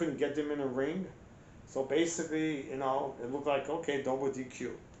they couldn't get them in a ring. So basically, you know, it looked like, okay, double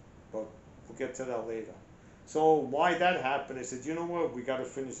DQ. But we'll get to that later. So why that happened, I said, you know what, we got to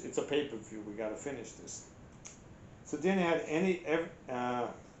finish. It's a pay-per-view. We got to finish this. So then they had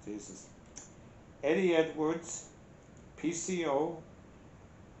Eddie Edwards, PCO,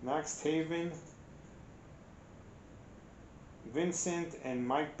 Max Taven, Vincent, and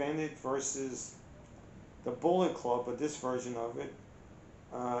Mike Bennett versus the Bullet Club, but this version of it.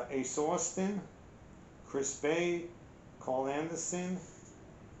 Ace Austin, Chris Bay, Carl Anderson,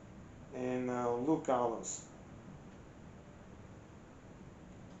 and Luke Gallows.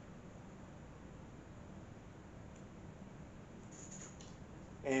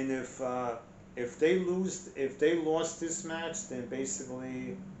 And if they lost this match, then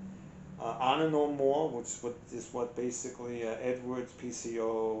basically Honor No More, which is what basically Edwards,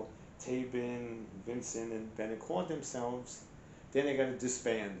 PCO, Tabin, Vincent, and Bennett called themselves, then they got to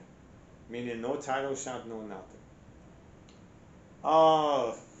disband. Meaning no title shot, no nothing.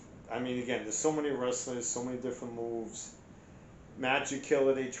 I mean, again, there's so many wrestlers, so many different moves. Magic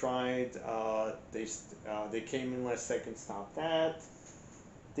Killer they tried. They came in last second, stopped that.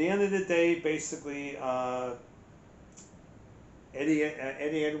 At the end of the day, basically,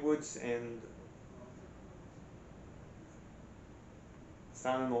 Eddie Edwards and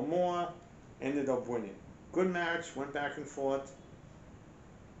Sana No More ended up winning. Good match, went back and forth.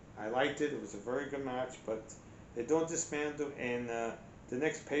 I liked it. It was a very good match, but they don't disband it. And the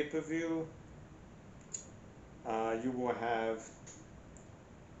next pay-per-view, you will have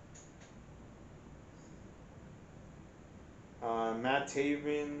Matt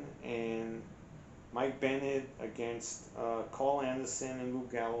Taven and Mike Bennett against Carl Anderson and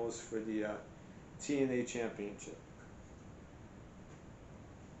Luke Gallows for the TNA Championship.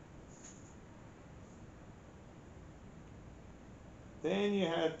 Then you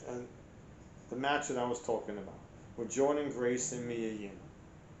had the match that I was talking about with Jordan Grace and Mia Yim.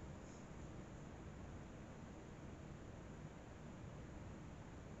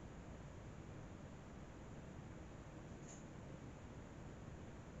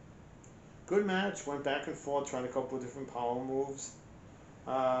 good match. Went back and forth, trying a couple of different power moves.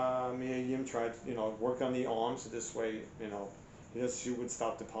 Mia Yim tried, work on the arms, so this way, she would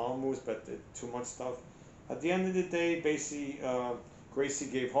stop the power moves, but too much stuff. At the end of the day, basically, Gracie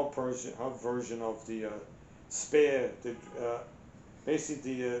gave her version of the spare,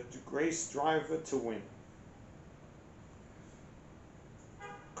 basically the Grace driver to win.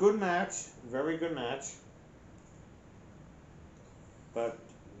 Good match, very good match, but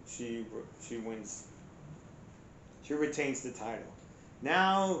she wins. She retains the title.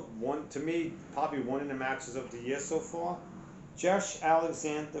 Now, to me, probably one of the matches of the year so far, Josh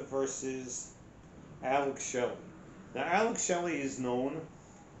Alexander versus Alex Shelley. Now, Alex Shelley is known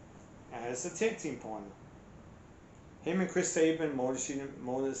as a tag team partner. Him and Chris Sabin,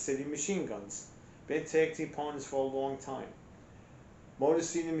 Motor City Machine Guns, been tag team partners for a long time. Motor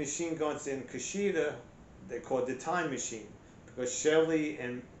City Machine Guns and Kushida, they called the Time Machine, because Shelley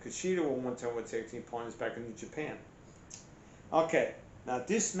and Kushida were one time tag team partners back in New Japan. Okay, now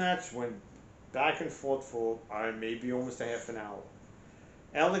this match went back and forth for maybe almost a half an hour.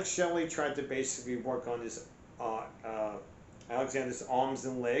 Alex Shelley tried to basically work on his Alexander's arms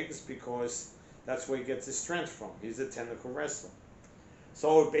and legs, because that's where he gets his strength from. He's a technical wrestler.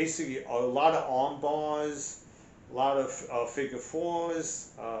 So basically a lot of arm bars, a lot of figure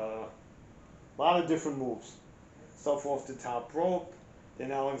fours, a lot of different moves. Stuff off the top rope.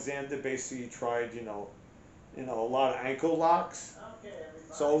 Then Alexander basically tried, a lot of ankle locks.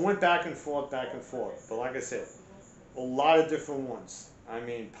 So it went back and forth, back and forth. But like I said, a lot of different ones. I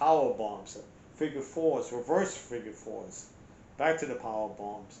mean, power bombs, figure fours, reverse figure fours, back to the power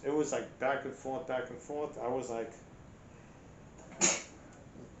bombs. It was like back and forth, back and forth. I was like,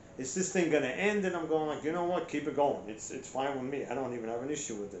 is this thing gonna end? And I'm going like, you know what? Keep it going. It's fine with me. I don't even have an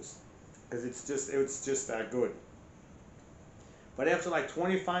issue with this, because it's just that good. But after like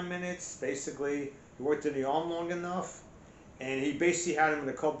 25 minutes, basically, he worked in the arm long enough, and he basically had him in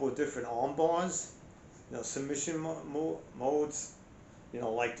a couple of different arm bars, submission modes,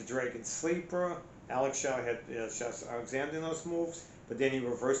 like the Dragon Sleeper. Alex Shelley had Alexander in those moves, but then he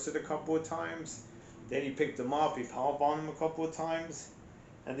reversed it a couple of times. Then he picked him up, he powerbombed him a couple of times,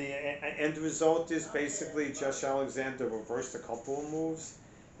 and the end result is basically Josh Alexander reversed a couple of moves,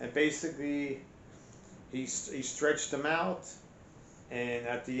 and basically he stretched them out, and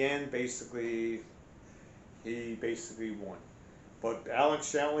at the end, basically, he basically won. But Alex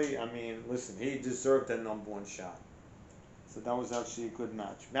Shelley, I mean, listen, he deserved that #1 shot. So that was actually a good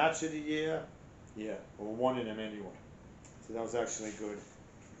match. Match of the year, yeah, well, one of them anyway. So that was actually good.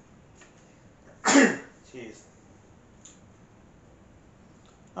 Jeez.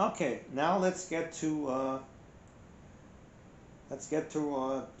 Okay, now let's get to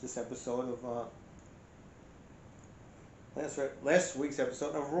this episode of last week's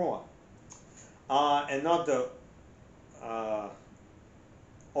episode of Raw. Another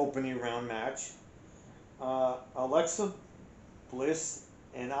opening round match. Alexa Bliss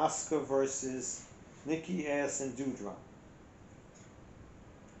and Asuka versus Nikki Ass and Doudrop.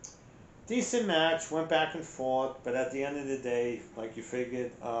 Decent match, went back and forth, but at the end of the day, like you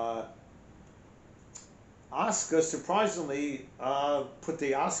figured, Asuka surprisingly put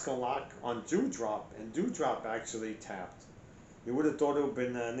the Asuka lock on Doudrop, and Doudrop actually tapped. You would have thought it would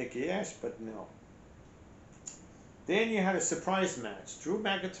have been Nikki Ash, but no. Then you had a surprise match. Drew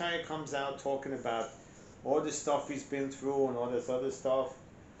McIntyre comes out talking about all the stuff he's been through and all this other stuff.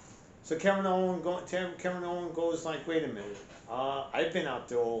 So Kevin Owens goes like, wait a minute, I've been out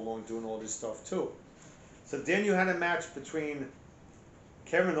there all along doing all this stuff too. So then you had a match between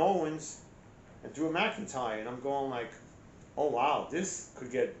Kevin Owens and Drew McIntyre, and I'm going like, oh wow, this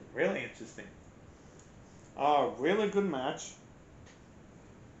could get really interesting. Really good match.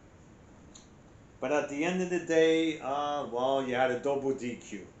 But at the end of the day, well, you had a double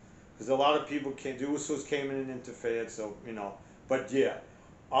DQ. Because a lot of people the Usos came in and interfered, so, But yeah,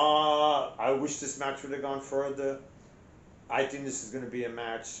 I wish this match would have gone further. I think this is going to be a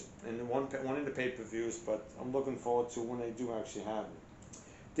match in one of the pay-per-views, but I'm looking forward to when they do actually have it.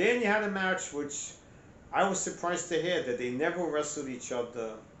 Then you had a match which I was surprised to hear that they never wrestled each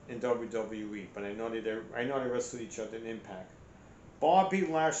other in WWE, but I know they wrestled each other in Impact. Bobby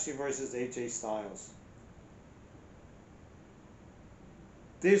Lashley versus AJ Styles.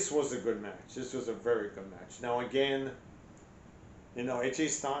 This was a good match. This was a very good match. Now again, AJ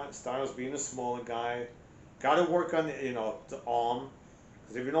Styles being a smaller guy, got to work on the arm,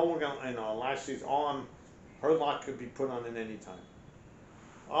 because if you don't work on Lashley's arm, her lock could be put on at any time.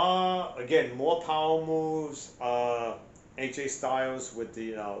 Again, more power moves. AJ Styles with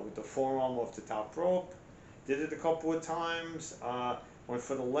the forearm off the top rope. Did it a couple of times. Went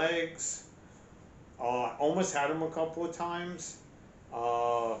for the legs. Almost had him a couple of times.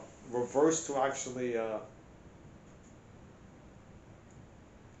 Reversed to actually a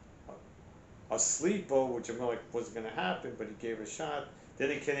sleeper, which I'm like wasn't going to happen, but he gave it a shot.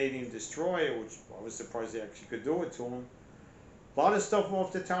 Then a Canadian destroyer, which I was surprised he actually could do it to him. A lot of stuff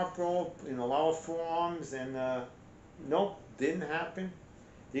off the top rope, a lot of forearms, and nope, didn't happen.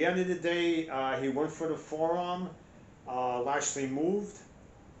 At the end of the day, he went for the forearm. Lashley moved.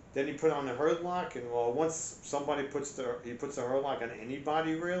 Then he put on the hurt lock, and well, once somebody puts the hurt lock on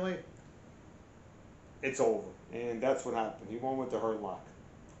anybody, really, it's over, and that's what happened. He won with the hurt lock.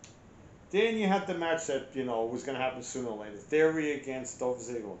 Then you had the match that was going to happen sooner or later. Theory against Dolph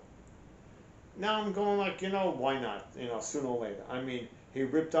Ziggler. Now I'm going like, why not? Sooner or later. I mean, he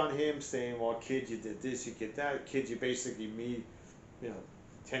ripped on him, saying, "Well, kid, you did this, you did that. Kid, you basically me,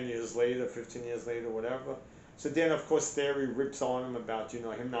 10 years later, 15 years later, whatever." So then, of course, Theory rips on him about,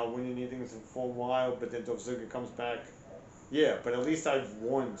 him not winning anything for a while, but then Dolph Ziggler comes back. Yeah, but at least I've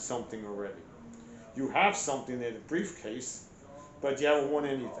won something already. You have something in the briefcase, but you haven't won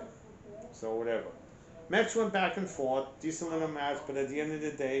anything. So whatever. Match went back and forth, decent little match, but at the end of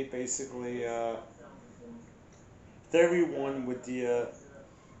the day, basically, Theory won with the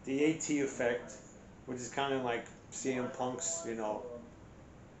AT effect, which is kind of like CM Punk's,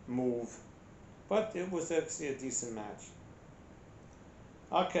 move. But it was actually a decent match.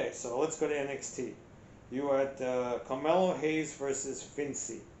 Okay, so let's go to NXT. You had Carmelo Hayes versus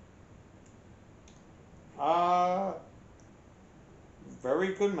Vinci.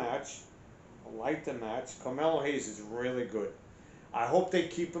 Very good match. I like the match. Carmelo Hayes is really good. I hope they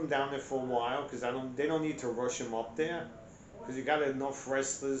keep him down there for a while because they don't need to rush him up there because you got enough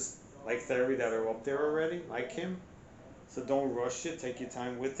wrestlers like Theory that are up there already, like him. So don't rush it. Take your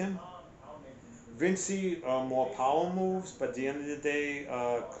time with him. Vinci, more power moves, but at the end of the day,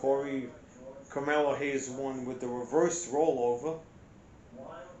 Carmelo Hayes won with the reverse rollover.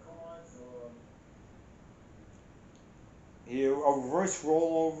 A reverse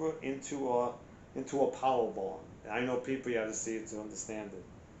rollover into a power bomb. I know people, you have to see it to understand it.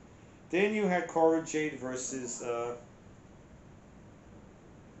 Then you had Cora Jade versus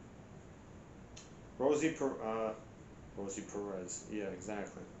Rosie Perez. Yeah,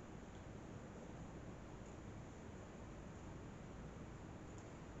 exactly.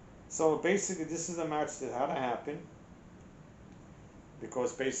 So basically, this is a match that had to happen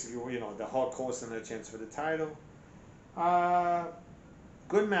because basically, the Hard Course and a chance for the title.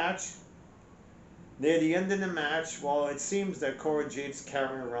 Good match. Near the end of the match, well, it seems that Cora Jade's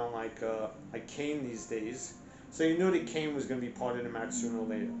carrying around like Kane these days. So you knew that Kane was going to be part of the match sooner or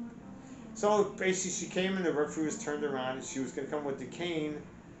later. So basically, she came and the referee was turned around and she was going to come with the cane.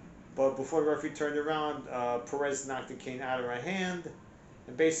 But before the referee turned around, Perez knocked the cane out of her hand.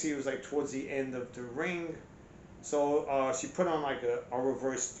 And basically, it was like towards the end of the ring. So she put on like a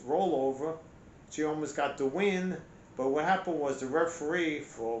reversed rollover. She almost got the win. But what happened was the referee,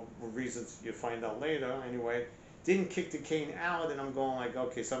 for reasons you find out later anyway, didn't kick the cane out, and I'm going like,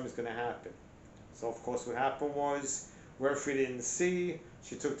 okay, something's going to happen. So of course what happened was, referee didn't see,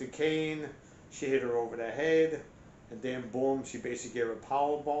 she took the cane, she hit her over the head, and then boom, she basically gave her a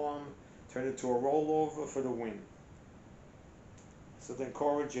power bomb, turned it to a rollover for the win. So then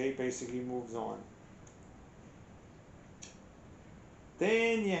Cora Jade basically moves on.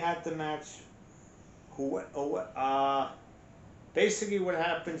 Then you had the match. Basically what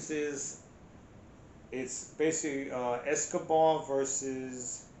happens is it's basically Escobar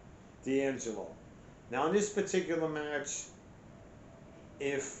versus D'Angelo. Now in this particular match,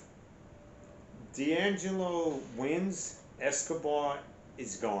 if D'Angelo wins, Escobar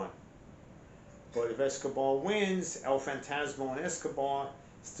is gone. But if Escobar wins, El Fantasmo and Escobar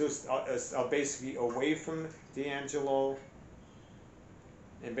still are basically away from D'Angelo.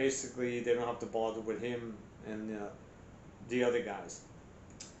 And basically, they don't have to bother with him and the other guys.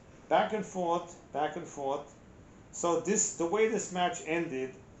 Back and forth, back and forth. So the way this match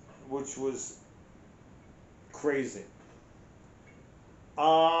ended, which was crazy.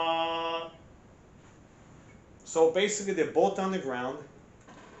 So basically, they're both on the ground,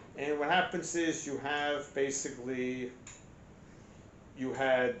 and what happens is you had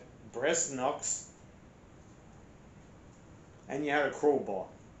breast knucks. And you had a crowbar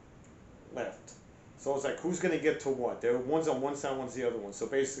left. So it's like, who's going to get to what? One's on one side, one's the other one. So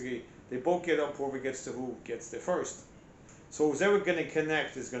basically, they both get up, whoever gets to who gets there first. So who's ever going to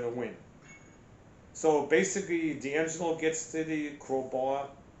connect is going to win. So basically, D'Angelo gets to the crowbar,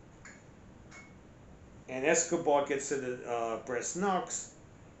 and Escobar gets to the breast knucks.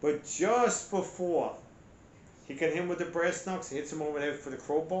 But just before he can hit him with the breast knucks, he hits him over the head for the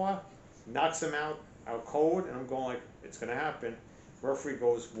crowbar, knocks him out, out cold, and I'm going like, it's going to happen. Referee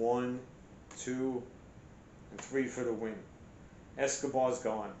goes 1, 2, and 3 for the win. Escobar's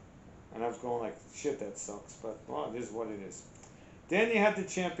gone. And I was going like, shit, that sucks. But, well, it is what it is. Then you had the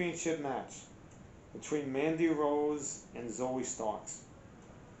championship match between Mandy Rose and Zoe Starks.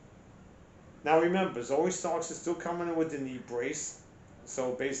 Now remember, Zoe Starks is still coming in with the knee brace.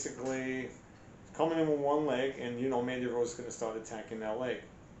 So basically, coming in with one leg, and you know Mandy Rose is going to start attacking that leg.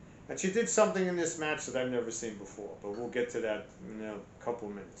 And she did something in this match that I've never seen before, but we'll get to that in a couple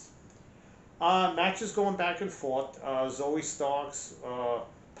of minutes. Matches going back and forth. Zoe Starks,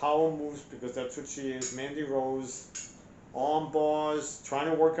 power moves because that's what she is. Mandy Rose, arm bars, trying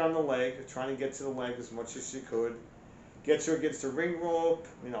to work on the leg, trying to get to the leg as much as she could. Gets her against the ring rope,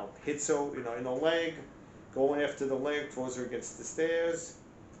 hits her, in the leg, going after the leg, throws her against the stairs.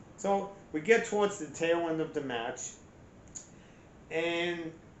 So we get towards the tail end of the match,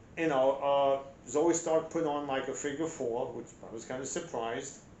 and Zoe Stark put on like a figure 4, which I was kind of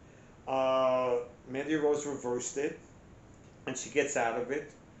surprised. Mandy Rose reversed it, and she gets out of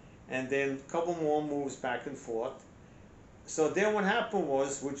it, and then a couple more moves back and forth. So then what happened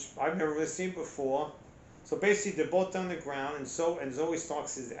was, which I've never really seen before. So basically they're both on the ground, and Zoe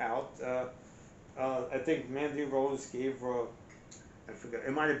Starks is out. I think Mandy Rose gave her, I forget,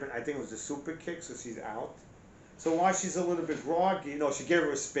 it might have been, I think it was a super kick, so she's out. So while she's a little bit groggy, she gave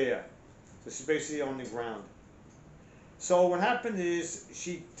her a spare. So she's basically on the ground. So what happened is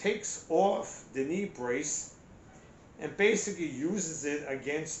she takes off the knee brace and basically uses it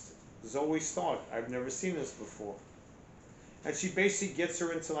against Zoe Stark. I've never seen this before. And she basically gets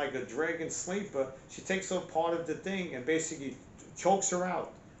her into like a dragon sleeper. She takes off part of the thing and basically chokes her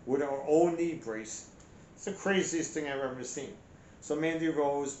out with her own knee brace. It's the craziest thing I've ever seen. So Mandy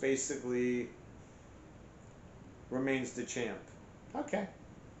Rose basically remains the champ. Okay.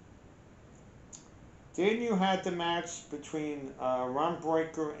 Then you had the match between Ron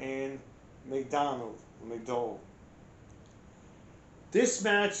Breaker and McDowell. This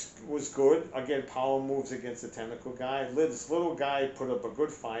match was good. Again, power moves against the tentacle guy. This little guy put up a good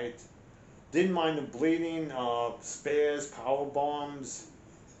fight. Didn't mind the bleeding, spares, power bombs.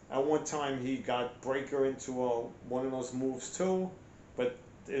 At one time, he got Breaker into one of those moves too. But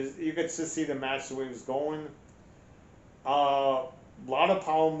you get to see the match the way it was going. A lot of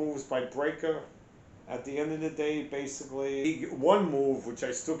power moves by Breaker. At the end of the day, basically, one move, which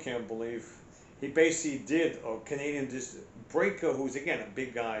I still can't believe, he basically did a Canadian Breaker, who's again a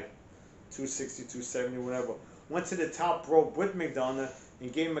big guy, 260, 270, whatever, went to the top rope with McDonough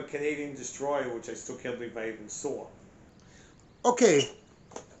and gave him a Canadian Destroyer, which I still can't believe I even saw. Okay,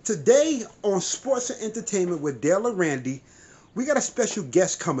 today on Sports and Entertainment with Dale and Randy, we got a special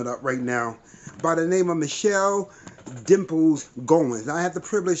guest coming up right now by the name of Michelle Dimples Goins. I had the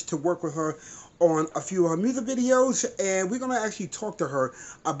privilege to work with her on a few of her music videos, and we're going to actually talk to her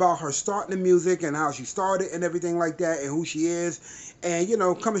about her starting the music and how she started and everything like that, and who she is, and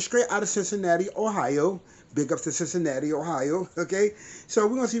coming straight out of Cincinnati, Ohio. Big ups to Cincinnati, Ohio. Okay, so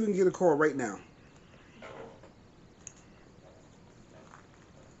we're going to see if we can get a call right now.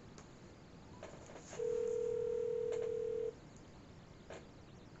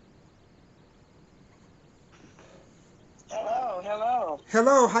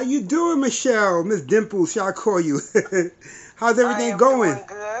 Hello, how you doing, Michelle? Miss Dimples, shall I call you? How's everything going? Doing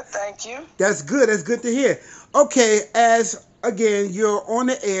good, thank you. That's good to hear. Okay, as again, you're on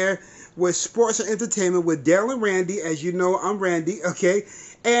the air with Sports and Entertainment with Dale and Randy. As you know, I'm Randy, okay?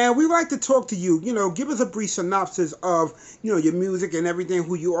 And we like to talk to you, give us a brief synopsis of, your music and everything,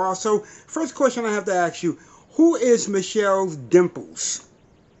 who you are. So, first question I have to ask you, who is Michelle Dimples?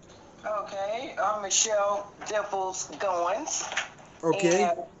 Okay, I'm Michelle Dimples Goins. Okay.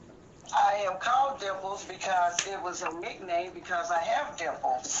 And I am called Dimples because it was a nickname because I have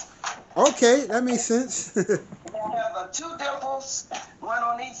dimples. Okay, that makes sense. I have 2 dimples, one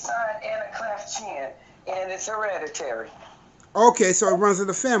on each side, and a cleft chin, and it's hereditary. Okay, so it runs in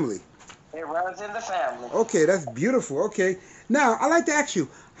the family. It runs in the family. Okay, that's beautiful. Okay. Now, I'd like to ask you,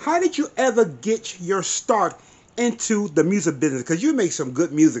 how did you ever get your start into the music business? Because you make some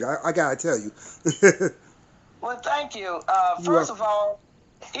good music, I got to tell you. Well, thank you. First of all,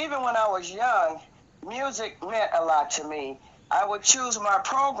 even when I was young, music meant a lot to me. I would choose my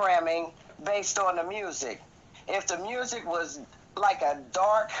programming based on the music. If the music was like a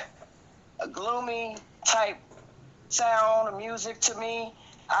dark, gloomy type sound of music to me,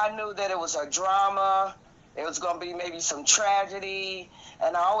 I knew that it was a drama. It was going to be maybe some tragedy.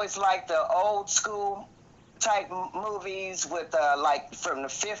 And I always liked the old school type movies with like from the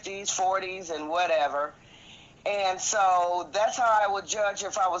 50s, 40s, and whatever. And so that's how I would judge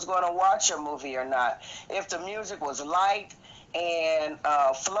if I was going to watch a movie or not. If the music was light and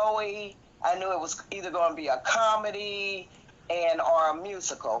flowy, I knew it was either going to be a comedy and or a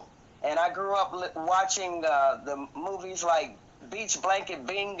musical. And I grew up watching the movies like Beach Blanket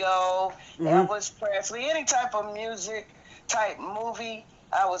Bingo, Mm-hmm. Elvis Presley, any type of music type movie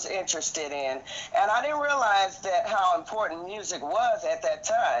I was interested in. And I didn't realize that how important music was at that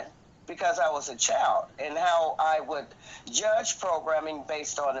time because I was a child and how I would judge programming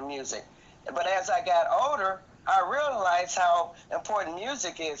based on the music. But as I got older, I realized how important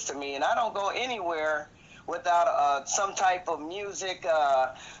music is to me, and I don't go anywhere without some type of music.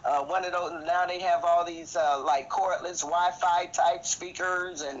 One of those now they have all these like cordless Wi-Fi type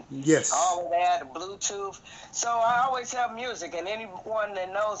speakers and Yes. all of that, Bluetooth. So I always have music, and anyone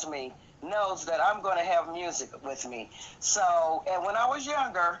that knows me knows that I'm going to have music with me. So, and when I was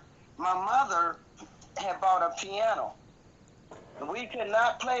younger, my mother had bought a piano. We could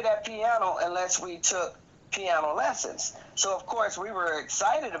not play that piano unless we took piano lessons. So of course we were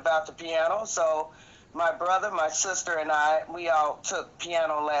excited about the piano. So my brother, my sister, and I, we all took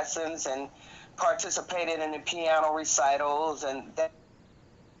piano lessons and participated in the piano recitals and that.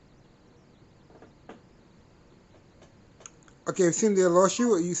 Okay, Cindy, I lost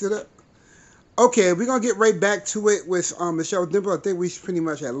you. You said that? Okay, we're gonna get right back to it with Michelle Dimple. I think we pretty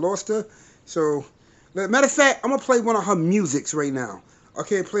much had lost her. So, matter of fact, I'm gonna play one of her musics right now.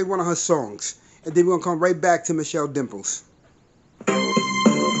 Okay, play one of her songs, and then we're gonna come right back to Michelle Dimples.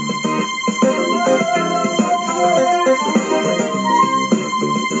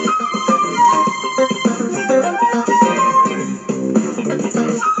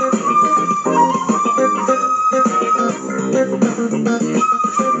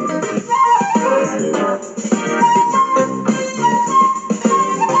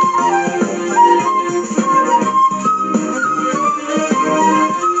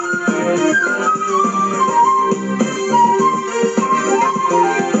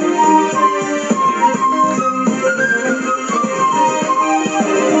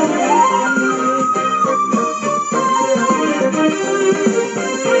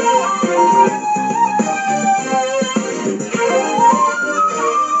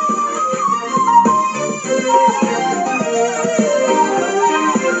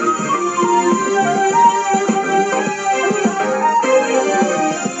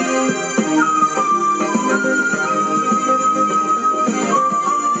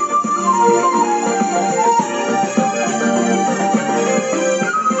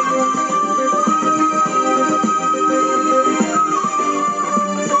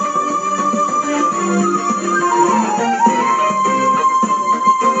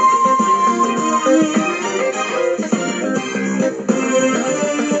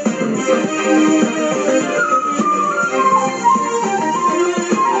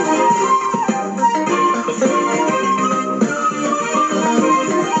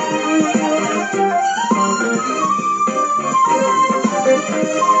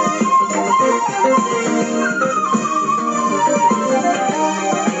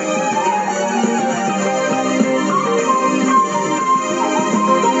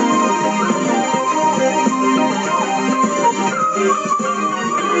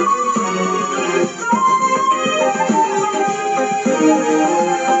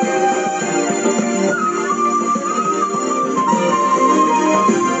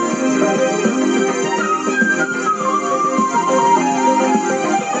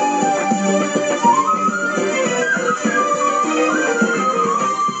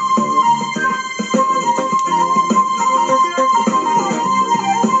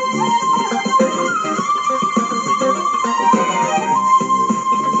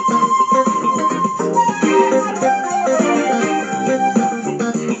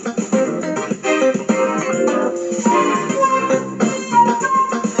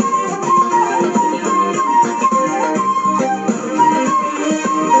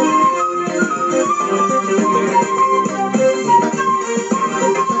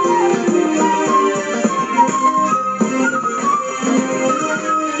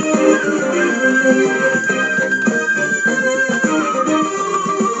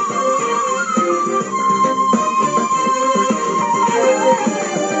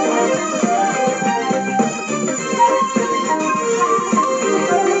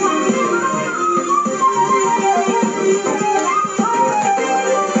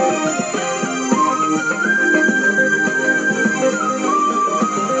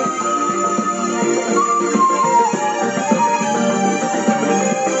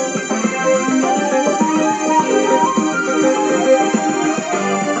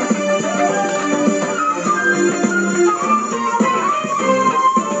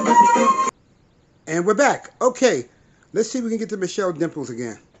 we're back. Okay, let's see if we can get to Michelle Dimples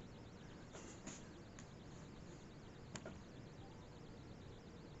again.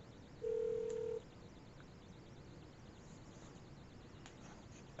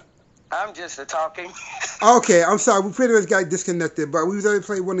 I'm just a talking. Okay, I'm sorry. We pretty much got disconnected, but we was able to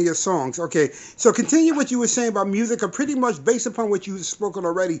play one of your songs. Okay, so continue what you were saying about music, and pretty much based upon what you've spoken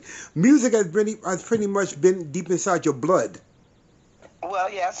already, music has pretty much been deep inside your blood.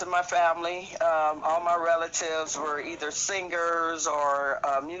 Well, yes, in my family, all my relatives were either singers or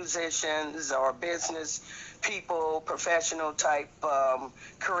musicians or business people, professional type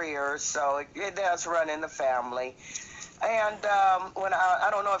careers. So it does run in the family. And when I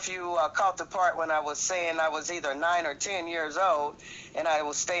don't know if you caught the part when I was saying I was either 9 or 10 years old, and I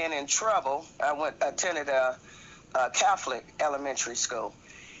was staying in trouble. I attended a Catholic elementary school,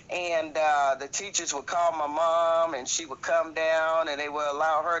 and the teachers would call my mom, and she would come down, and they would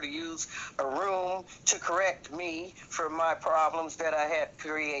allow her to use a room to correct me for my problems that I had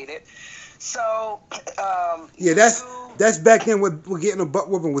created. So, Yeah, that's back then when getting a butt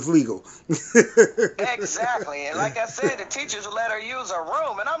whooping was legal. exactly. And like I said, the teachers would let her use a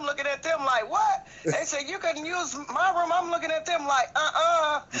room. And I'm looking at them like, what? They said, you couldn't use my room. I'm looking at them like,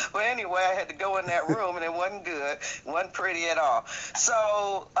 Well, anyway, I had to go in that room, and it wasn't good. It wasn't pretty at all.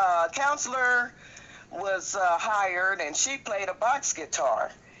 So, counselor was hired, and she played a box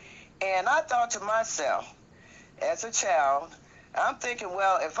guitar. And I thought to myself, as a child, I'm thinking,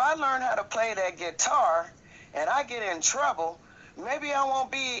 well, if I learn how to play that guitar and I get in trouble, maybe I won't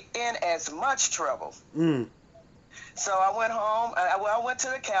be in as much trouble. Mm. So I went home. I went to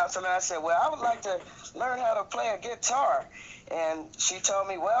the counselor and I said, well, I would like to learn how to play a guitar. And she told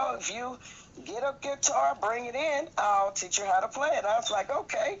me, well, if you get a guitar, bring it in, I'll teach you how to play it. I was like,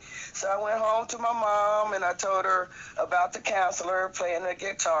 okay. So I went home to my mom and I told her about the counselor playing the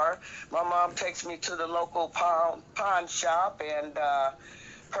guitar. My mom takes me to the local pawn shop and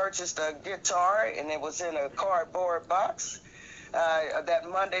purchased a guitar, and it was in a cardboard box. That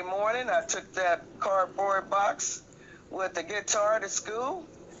Monday morning, I took that cardboard box with the guitar to school,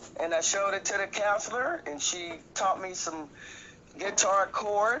 and I showed it to the counselor, and she taught me some guitar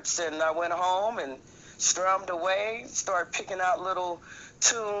chords, and I went home and strummed away, started picking out little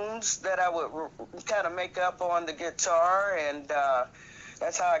tunes that I would kind of make up on the guitar, and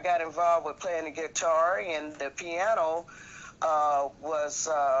that's how I got involved with playing the guitar. And the piano was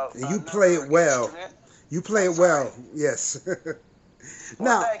You play it well. instrument. You play I'm it sorry. well. Yes. Well,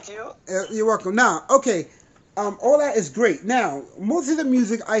 Now, thank you. you're welcome. Now, okay, all that is great. Now, most of the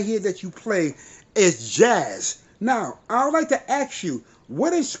music I hear that you play is jazz. Now, I would like to ask you,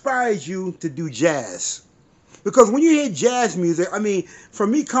 what inspires you to do jazz? Because when you hear jazz music, I mean, for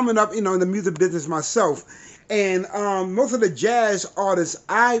me coming up, in the music business myself, and most of the jazz artists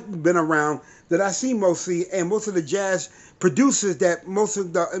I've been around that I see mostly, and most of the jazz producers that most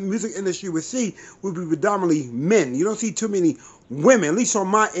of the music industry would see would be predominantly men. You don't see too many women, at least on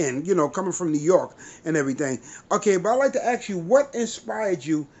my end, coming from New York and everything. Okay, but I'd like to ask you, what inspired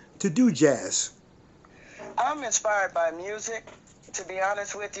you to do jazz? I'm inspired by music, to be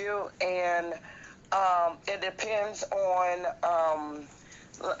honest with you, and it depends on,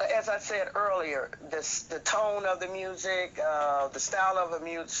 as I said earlier, the tone of the music, the style of the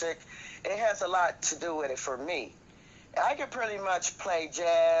music. It has a lot to do with it for me. I can pretty much play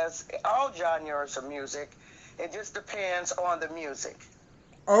jazz, all genres of music. It just depends on the music.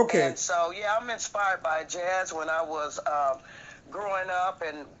 Okay. And so, yeah, I'm inspired by jazz. When I was growing up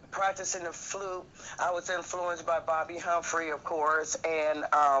and practicing the flute, I was influenced by Bobby Humphrey, of course, and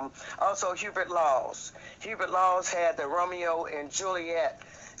also Hubert Laws. Hubert Laws had the Romeo and Juliet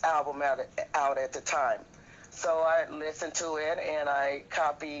album out at the time. So I listened to it and I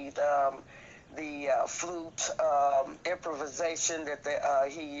copied the flute improvisation that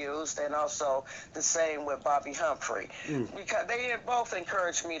he used, and also the same with Bobby Humphrey, because they both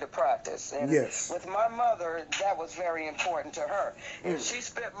encouraged me to practice. And Yes. with my mother, that was very important to her. If she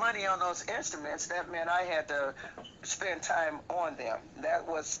spent money on those instruments, that meant I had to spend time on them. That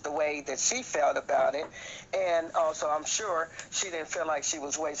was the way that she felt about it, and also I'm sure she didn't feel like she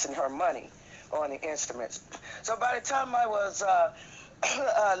was wasting her money on the instruments. So by the time I was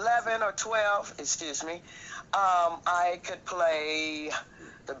 11 or 12, excuse me, I could play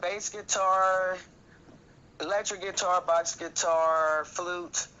the bass guitar, electric guitar, box guitar,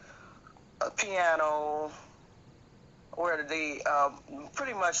 flute, piano, were the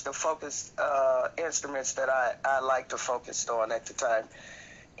pretty much the focus instruments that I like to focus on at the time.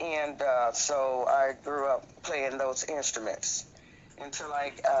 And so I grew up playing those instruments until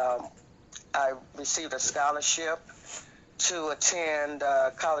I received a scholarship to attend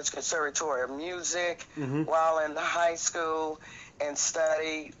College Conservatory of Music Mm-hmm. while in high school and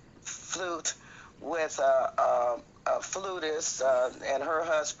study flute with a flutist, and her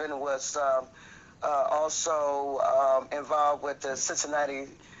husband was also involved with the Cincinnati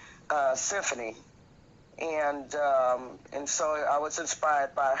Symphony, and so I was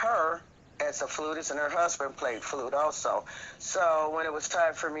inspired by her as a flutist, and her husband played flute also. So when it was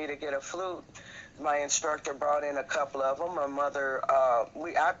time for me to get a flute, my instructor brought in a couple of them. My mother,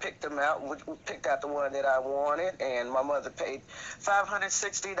 I picked them out. We picked out the one that I wanted, and my mother paid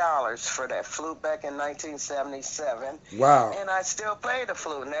 $560 for that flute back in 1977. Wow. And I still play the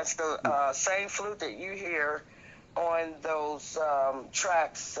flute, and that's the same flute that you hear on those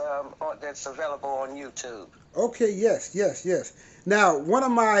tracks that's available on YouTube. Okay, yes, yes, yes. Now, one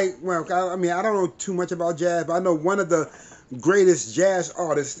of my, well, I mean, I don't know too much about jazz, but I know one of the greatest jazz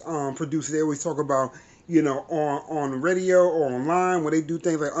artists, producers, they always talk about, on radio or online when they do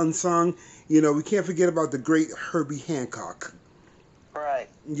things like Unsung. We can't forget about the great Herbie Hancock. Right.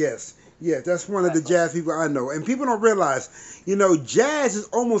 Yes, yes, that's one of the jazz people I know. And people don't realize, jazz is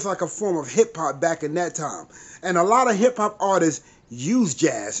almost like a form of hip hop back in that time. And a lot of hip hop artists use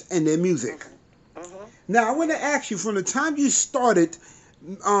jazz in their music. Mm-hmm. Now, I want to ask you, from the time you started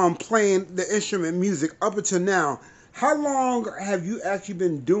playing the instrument music up until now, how long have you actually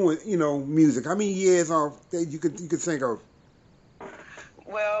been doing, music? How many years that you could think of?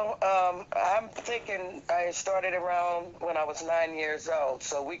 Well, I'm thinking I started around when I was 9 years old,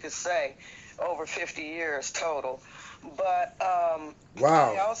 so we could say over 50 years total. But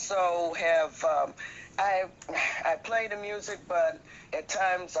Wow. I also have I play the music, but at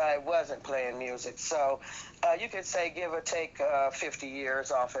times I wasn't playing music. So you could say give or take 50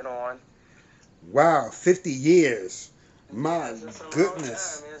 years off and on. Wow, 50 years. My Yes, it's a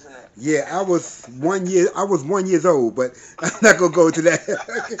goodness. long time, isn't it? Yeah, I was 1 year old, but I'm not gonna go to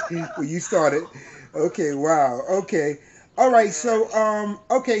that when you started. Okay, wow. Okay. All right, so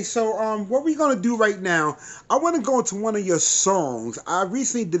what we're gonna do right now, I want to go into one of your songs. I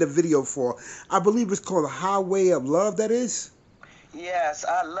recently did a video for, I believe it's called "Highway of Love." That is. Yes,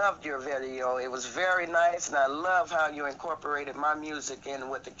 I loved your video. It was very nice, and I love how you incorporated my music in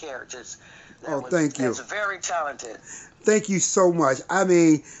with the characters. Thank you. That's very talented. Thank you so much. I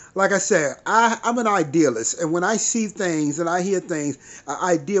mean, like I said, I'm an idealist, and when I see things and I hear things, an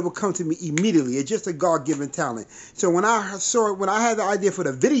idea will come to me immediately. It's just a God-given talent. So when I had the idea for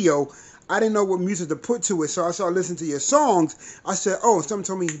the video, I didn't know what music to put to it, so I started listening to your songs. I said, oh, someone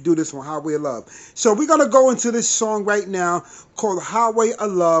told me to do this one, Highway of Love. So we're going to go into this song right now called Highway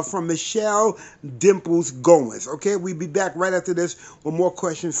of Love from Michelle Dimples Goins. Okay, we'll be back right after this with more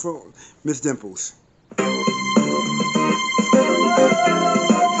questions for Miss Dimples.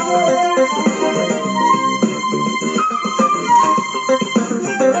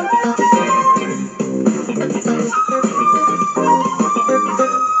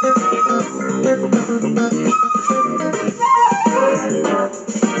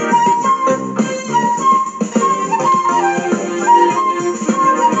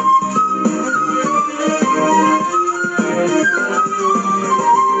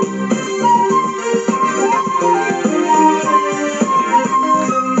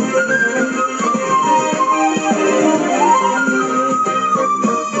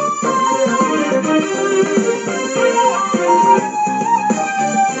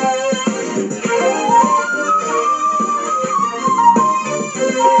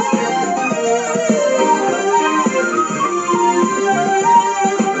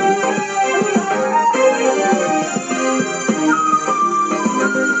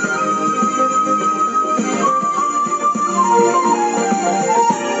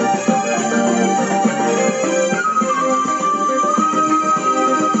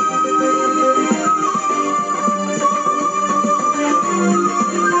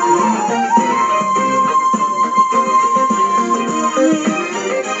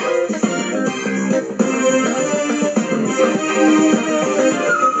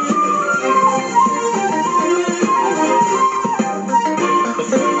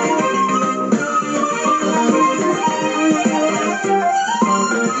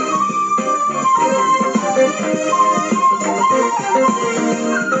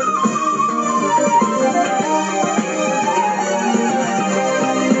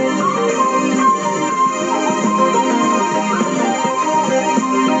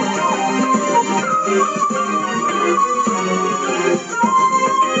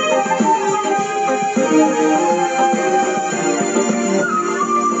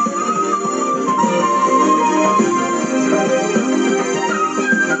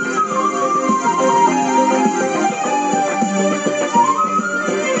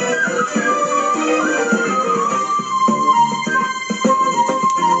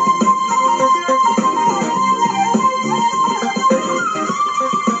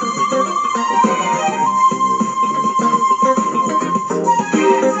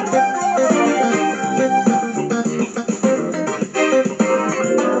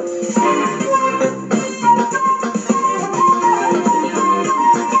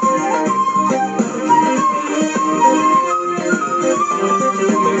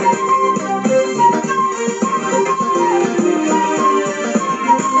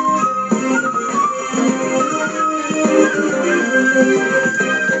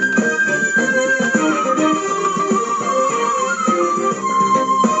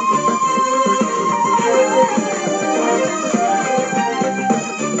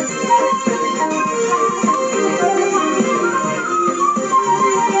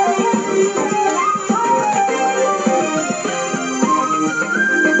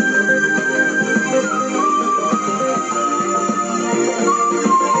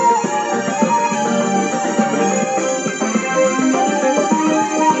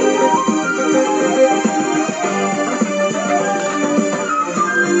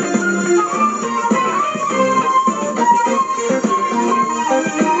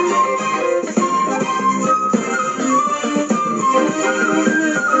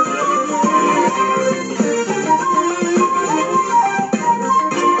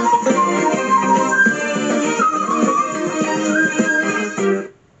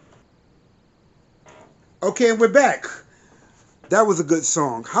 Okay, and we're back. That was a good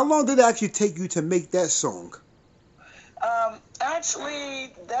song. How long did it actually take you to make that song?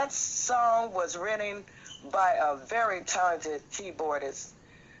 Actually, that song was written by a very talented keyboardist,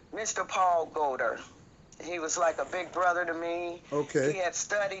 Mr. Paul Golder. He was like a big brother to me. Okay. He had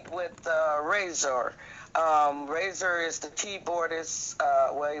studied with Razor. Razor is the keyboardist.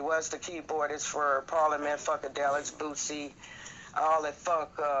 Well, he was the keyboardist for Parliament, Funkadelics, Bootsy, all the funk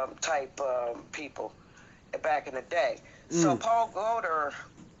type people back in the day. So Paul Golder,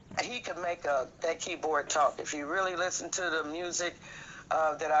 he could make that keyboard talk. If you really listen to the music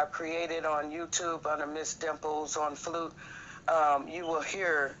that I've created on YouTube under Miss Dimples on flute, you will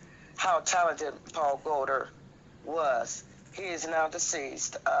hear how talented Paul Golder was. He is now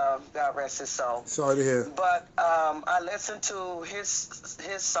deceased. God rest his soul. Sorry to hear. But I listened to his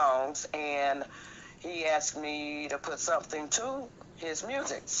songs, and he asked me to put something to his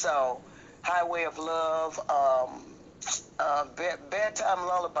music. So, Highway of Love, Bedtime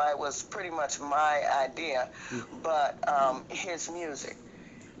Lullaby was pretty much my idea, but his music.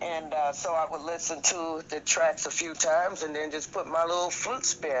 And so I would listen to the tracks a few times and then just put my little flute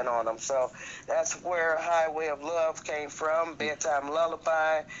spin on them. So that's where Highway of Love came from, Bedtime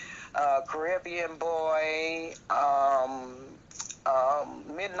Lullaby, Caribbean Boy,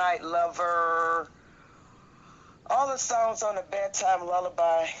 Midnight Lover. All the songs on the Bedtime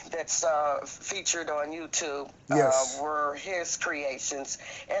Lullaby that's featured on YouTube were his creations,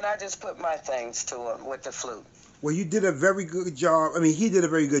 and I just put my things to him with the flute. Well, you did a very good job. I mean, he did a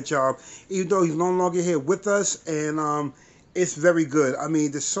very good job, even though he's no longer here with us, and it's very good. I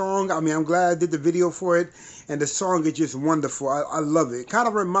mean, the song, I mean, I'm glad I did the video for it, and the song is just wonderful. I love it. It kind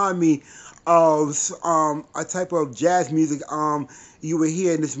of remind me of a type of jazz music you would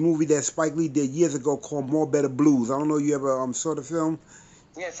hear in this movie that Spike Lee did years ago called More Better Blues. I don't know if you ever saw the film.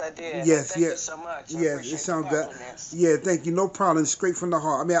 Yes, I did. Yes, thank you so much. Yes, it sounds good. Yeah, thank you. No problem. Straight from the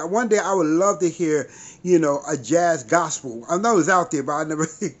heart. I mean, one day I would love to hear, you know, a jazz gospel. I know it's out there, but I never,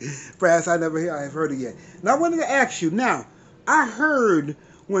 perhaps I have heard it yet. Now I wanted to ask you. Now, I heard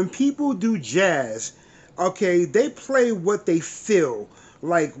when people do jazz, okay, they play what they feel,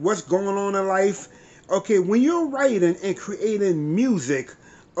 like what's going on in life. Okay, when you're writing and creating music,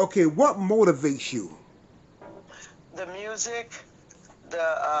 okay, what motivates you? The music,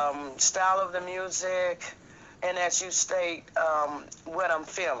 the style of the music, and as you state, what I'm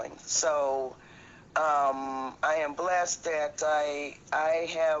feeling. So I am blessed that I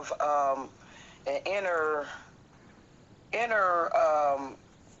have an inner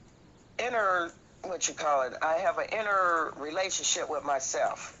what you call it. I have an inner relationship with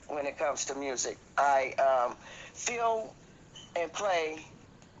myself when it comes to music. I feel and play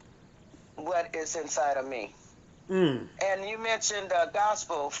what is inside of me. And you mentioned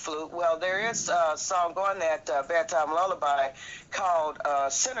gospel flute. Well, there is a song on that Bedtime Lullaby called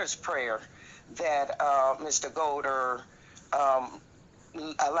Sinner's Prayer that Mr. Golder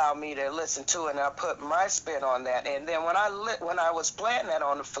allowed me to listen to, and I put my spin on that. And then when I was playing that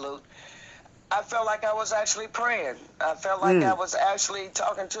on the flute, I felt like I was actually praying. I felt like I was actually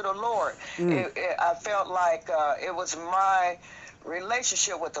talking to the Lord. I felt like it was my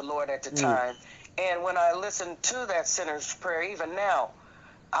relationship with the Lord at the time. And when I listen to that sinner's prayer, even now,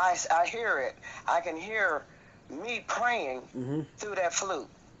 I hear it. I can hear me praying through that flute.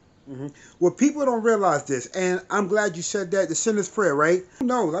 Well, people don't realize this, and I'm glad you said that, the sinner's prayer, right? Who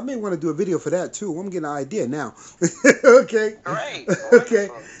knows? I may want to do a video for that, too. I'm getting an idea now. Okay? Great. Okay.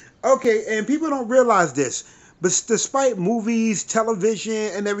 Okay, and people don't realize this, but despite movies, television,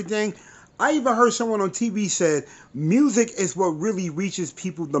 and everything, I even heard someone on TV said music is what really reaches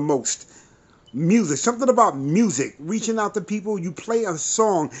people the most. Music, something about music, reaching out to people. You play a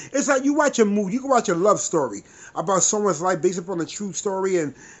song. It's like you watch a movie. You can watch a love story about someone's life based upon a true story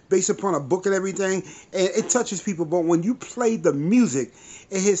and based upon a book and everything, and it touches people. But when you play the music,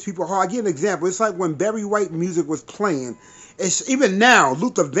 it hits people hard. I'll give you an example. It's like when Barry White music was playing. It's even now,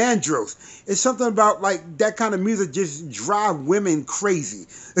 Luther Vandross. It's something about like that kind of music just drive women crazy,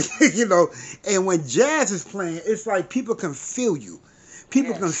 you know. And when jazz is playing, it's like people can feel you.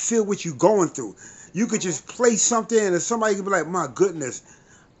 People can feel what you're going through. You could just play something and somebody could be like, my goodness,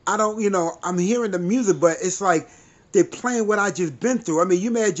 I don't, you know, I'm hearing the music, but it's like they're playing what I just been through. I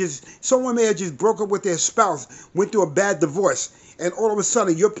mean, someone may have just broke up with their spouse, went through a bad divorce, and all of a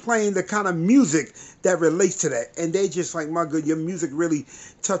sudden you're playing the kind of music that relates to that. And they just like, my good, your music really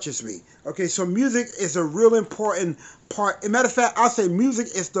touches me. Okay, so music is a real important part. As a matter of fact, I'll say music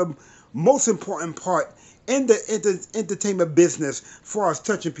is the most important part in the entertainment business for us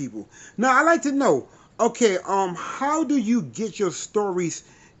touching people. Now, I like to know, okay, how do you get your stories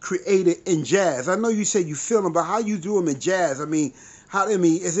created in jazz? I know you said you feel them, but how you do them in jazz? I mean,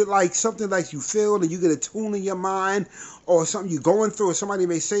 is it like something like you feel and you get a tune in your mind, or something you're going through, or somebody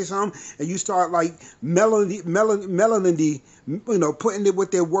may say something and you start like melody, putting it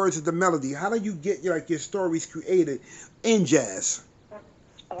with their words of the melody? How do you get like your stories created in jazz?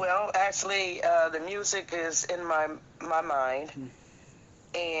 Well, actually, the music is in my mind,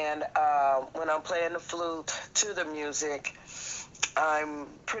 and when I'm playing the flute to the music, I'm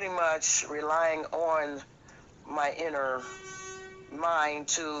pretty much relying on my inner mind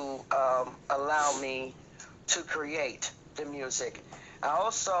to allow me to create the music. I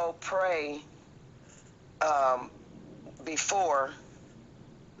also pray before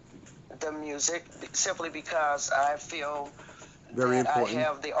the music simply because I feel Very that important. I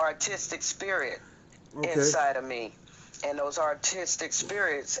have the artistic spirit Okay. inside of me, and those artistic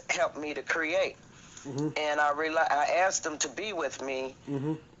spirits help me to create. And I ask them to be with me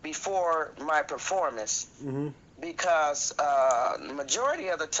before my performance, because the majority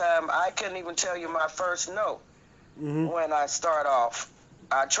of the time I couldn't even tell you my first note when I start off.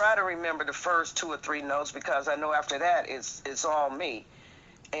 I try to remember the first 2 or 3 notes because I know after that it's all me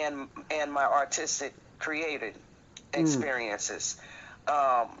and my artistic created experiences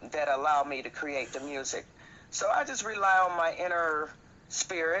that allow me to create the music. So I just rely on my inner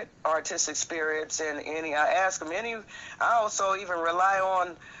spirit, artistic spirits, and I ask them I also even rely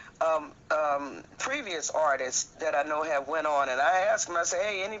on previous artists that I know have went on, and I ask them, I say,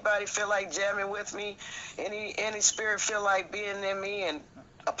 hey, anybody feel like jamming with me? Any spirit feel like being in me? And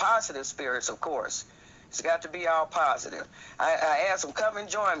positive spirits, of course. It's got to be all positive. I ask them, come and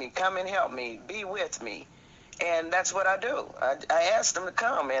join me, come and help me, be with me. And that's what I do. I ask them to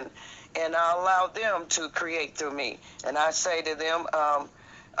come, and I allow them to create through me. And I say to them,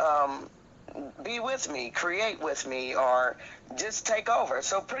 be with me, create with me, or just take over.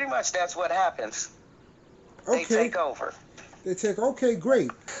 So pretty much that's what happens. They Okay. take over. Okay,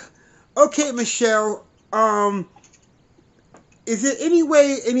 great. Okay, Michelle. Is there any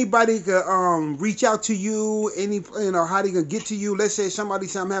way anybody could reach out to you? How they can get to you? Let's say somebody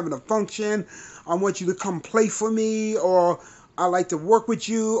says I'm having a function, I want you to come play for me, or I like to work with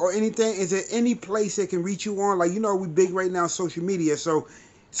you, or anything. Is there any place they can reach you on? Like, we big right now, social media. So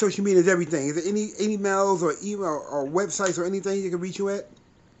social media is everything. Is there any emails or email or websites or anything you can reach you at?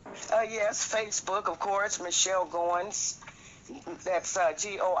 Yes, Facebook, of course, Michelle Goins. That's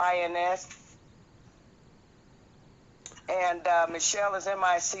Goins. And Michelle is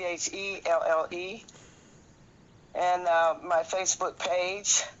Michelle. And my Facebook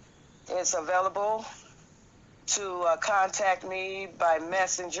page is available to contact me by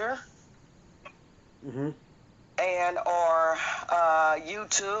messenger and or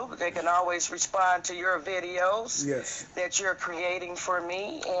YouTube. They can always respond to your videos that you're creating for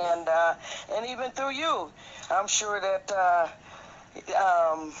me, and even through you. I'm sure that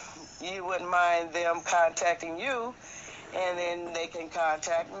you wouldn't mind them contacting you, and then they can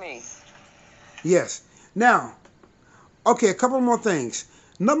contact me. Yes. Now, okay, a couple more things.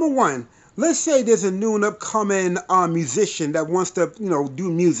 Number one, let's say there's a new and upcoming musician that wants to,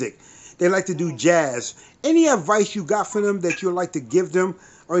 do music. They like to do jazz. Any advice you got for them that you'd like to give them?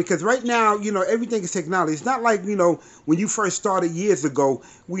 Because right now, everything is technology. It's not like, when you first started years ago,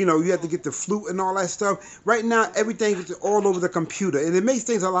 you had to get the flute and all that stuff. Right now, everything is all over the computer. And it makes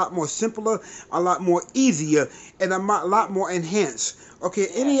things a lot more simpler, a lot more easier, and a lot more enhanced. Okay,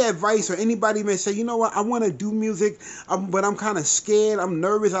 any advice, or anybody may say, you know what, I want to do music, but I'm kind of scared, I'm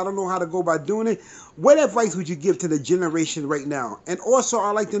nervous, I don't know how to go about doing it. What advice would you give to the generation right now? And also,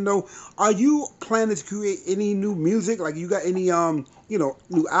 I'd like to know, are you planning to create any new music? Like, you got any,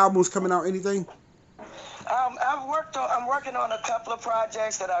 new albums coming out, anything? I'm working on a couple of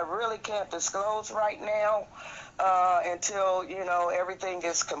projects that I really can't disclose right now until everything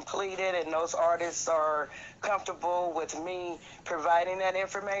is completed and those artists are comfortable with me providing that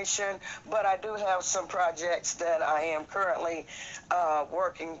information. But I do have some projects that I am currently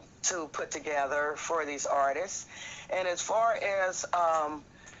working to put together for these artists. And as far as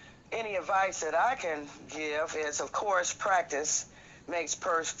any advice that I can give is, of course, practice makes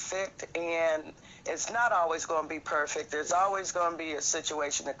perfect, and it's not always going to be perfect. There's always going to be a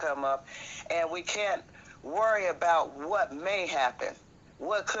situation to come up, and we can't worry about what may happen,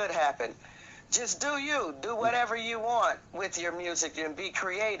 what could happen. Just do you. Do whatever you want with your music, and be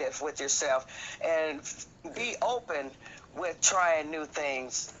creative with yourself, and be open with trying new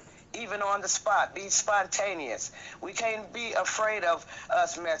things. Even on the spot, be spontaneous. We can't be afraid of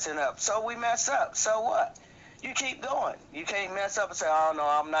us messing up. So we mess up. So what? You keep going. You can't mess up and say, oh, no,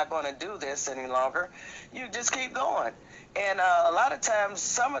 I'm not going to do this any longer. You just keep going. And a lot of times,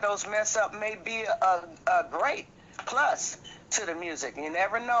 some of those mess up may be a great plus to the music. You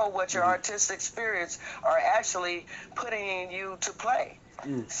never know what your artistic spirits are actually putting in you to play.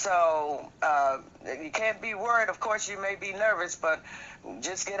 So you can't be worried. Of course, you may be nervous, but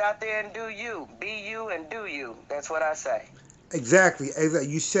just get out there and do you. Be you and do you. That's what I say. Exactly, exactly.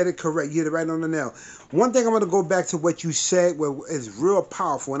 You said it correct. You hit it right on the nail. One thing I'm going to go back to what you said, where is real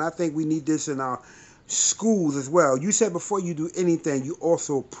powerful, and I think we need this in our schools as well. You said before you do anything, you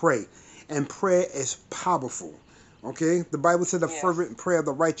also pray, and prayer is powerful. Okay, the Bible said the Yes. fervent prayer of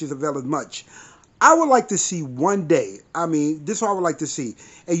the righteous availeth much. I would like to see one day. I mean, this is what I would like to see.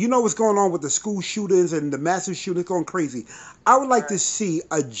 And you know what's going on with the school shootings and the massive shootings going crazy. I would like to Right. see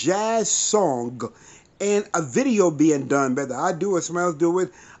a jazz song and a video being done, whether I do or somebody else do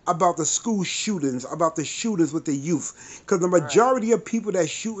it, about the school shootings, about the shootings with the youth. Because the Right. majority of people that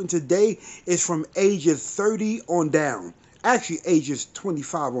shooting today is from ages 30 on down. Actually, ages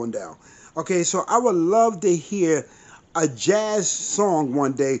 25 on down. Okay, so I would love to hear a jazz song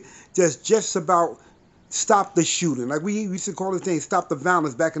one day just about stop the shooting. Like we used to call the thing stop the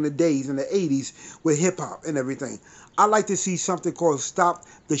violence back in the days in the 80s with hip hop and everything. I like to see something called stop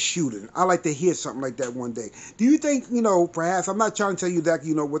the shooting. I like to hear something like that one day. Do you think, perhaps, I'm not trying to tell you that,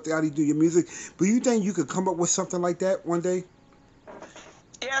 how do you do your music, but you think you could come up with something like that one day?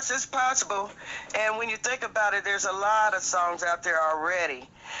 Yes, it's possible. And when you think about it, there's a lot of songs out there already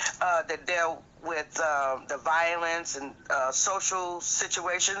that deal with the violence and social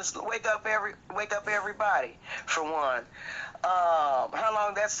situations. Wake up, everybody, for one. How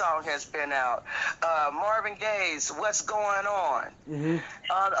long that song has been out? Marvin Gaye's "What's Going On."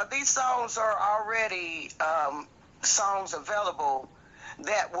 Mm-hmm. These songs are already songs available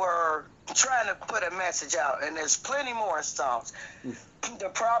that were trying to put a message out, and there's plenty more songs. The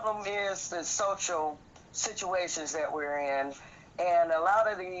problem is the social situations that we're in, and a lot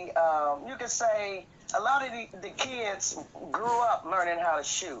of the, you could say, a lot of the kids grew up learning how to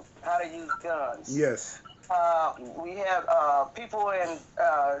shoot, how to use guns. Yes. We have people in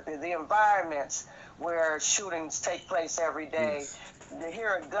the environments where shootings take place every day. Yes. To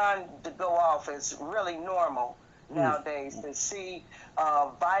hear a gun to go off is really normal nowadays. To see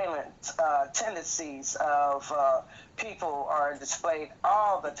violent tendencies of people are displayed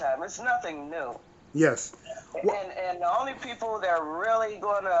all the time. It's nothing new. Yes. And the only people that are really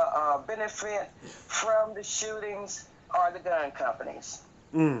going to benefit from the shootings are the gun companies.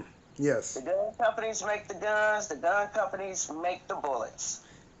 Yes. The gun companies make the guns, the gun companies make the bullets.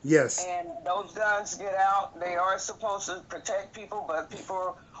 Yes. And those guns get out, they are supposed to protect people, but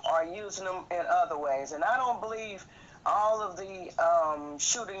people are using them in other ways. And I don't believe all of the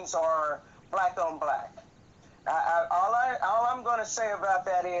shootings are black on black. All I'm going to say about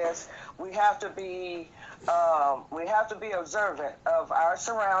that is we have to be observant of our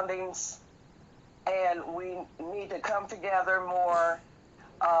surroundings, and we need to come together more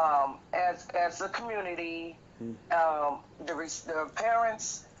as a community. The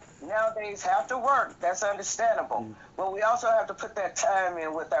parents nowadays have to work. That's understandable, but we also have to put that time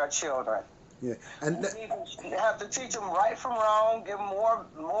in with our children. Yeah. And We have to teach them right from wrong, give them more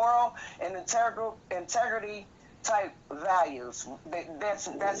moral and integrity type values.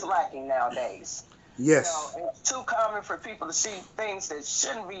 That's lacking nowadays. yes. It's too common for people to see things that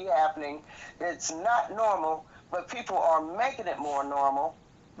shouldn't be happening. That's not normal, but people are making it more normal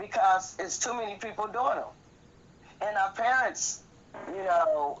because it's too many people doing them. And our parents,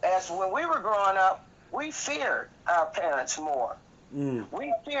 as when we were growing up, we feared our parents more.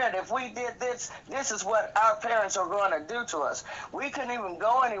 We feared if we did this, this is what our parents are going to do to us. We couldn't even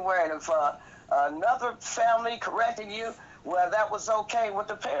go anywhere, and if another family corrected you, well, that was okay with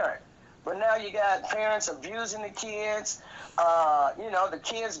the parent. But now you got parents abusing the kids, the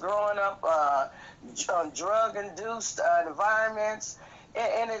kids growing up on drug-induced environments,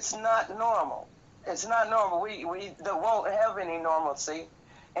 and it's not normal. It's not normal. We won't have any normalcy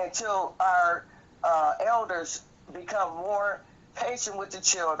until our elders become more patient with the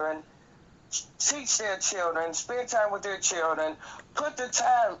children, teach their children, spend time with their children, put the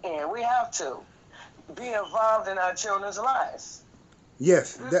time in. We have to be involved in our children's lives.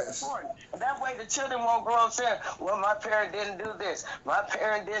 Yes. It's That's important. That way the children won't grow up saying, well, my parent didn't do this, my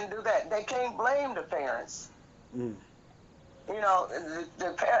parent didn't do that. They can't blame the parents. The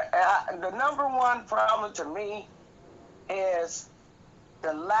number one problem to me is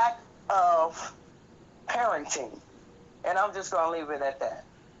the lack of parenting. And I'm just going to leave it at that.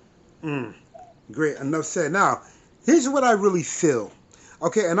 great. Enough said. Now, here's what I really feel.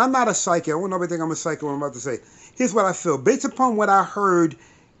 Okay, and I'm not a psychic. I want nobody to think I'm a psychic. What I'm about to say. Here's what I feel. Based upon what I heard,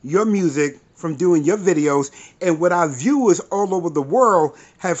 your music from doing your videos and what our viewers all over the world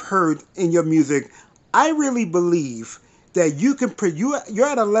have heard in your music. I really believe that you're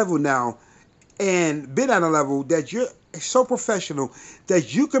at a level now and been at a level that you're so professional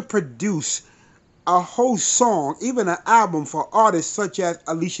that you can produce a whole song, even an album for artists such as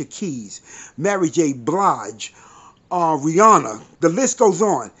Alicia Keys, Mary J. Blige, Rihanna. The list goes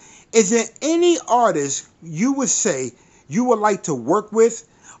on. Is there any artist you would say you would like to work with,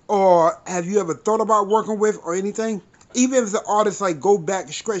 or have you ever thought about working with, or anything? Even if it's an artist like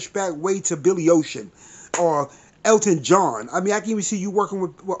stretch back way to Billy Ocean or Elton John. I mean, I can even see you working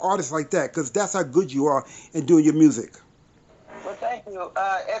with artists like that because that's how good you are in doing your music. Well, thank you.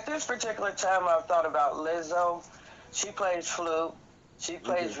 At this particular time, I've thought about Lizzo. She plays flute. She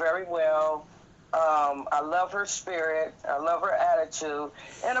plays very well. I love her spirit. I love her attitude.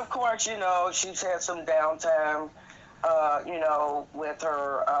 And of course, you know, she's had some downtime, you know, with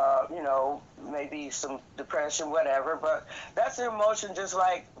her, you know, maybe some depression, whatever. But that's an emotion just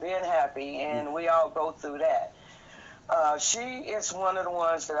like being happy, and we all go through that. She is one of the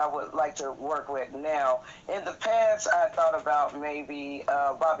ones that I would like to work with now. In the past, I thought about maybe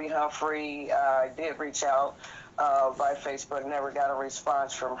Bobby Humphrey. I did reach out by Facebook, never got a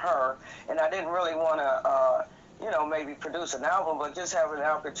response from her. And I didn't really want to, you know, maybe produce an album, but just have an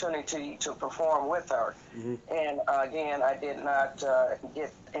opportunity to perform with her. And again, I did not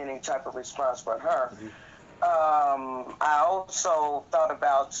get any type of response from her. I also thought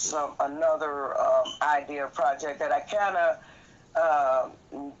about another idea project that I kind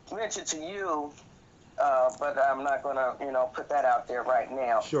of mentioned to you, but I'm not going to, you know, put that out there right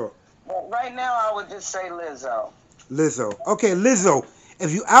now. Sure. But right now, I would just say Lizzo. Lizzo. Okay, Lizzo.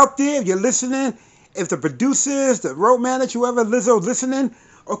 If you out there, if you're listening, if the producers, the road manager, whoever, Lizzo listening,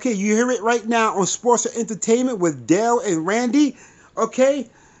 okay, you hear it right now on Sports and Entertainment with Dale and Randy. Okay,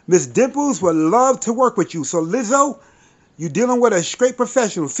 Miss Dimples would love to work with you. So Lizzo, you're dealing with a straight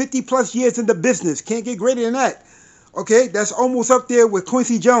professional, 50 plus years in the business. Can't get greater than that. Okay, that's almost up there with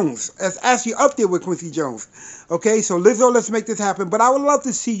Quincy Jones. That's actually up there with Quincy Jones. Okay, so Lizzo, let's make this happen. But I would love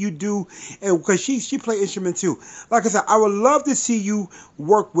to see you do, and because she play instrument too. Like I said, I would love to see you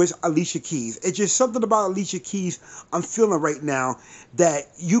work with Alicia Keys. It's just something about Alicia Keys I'm feeling right now that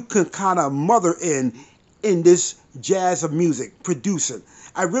you can kind of mother in this jazz of music, producing.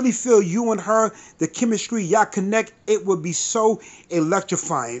 I really feel you and her, the chemistry, y'all connect, it would be so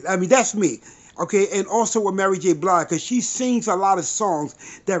electrifying. I mean, that's me. Okay, and also with Mary J. Blige, because she sings a lot of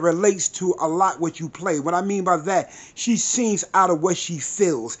songs that relates to a lot what you play. What I mean by that, she sings out of what she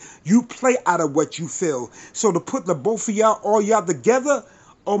feels. You play out of what you feel. So to put the both of y'all, all y'all together,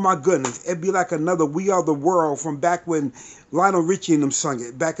 oh my goodness, it'd be like another We Are the World from back when Lionel Richie and them sung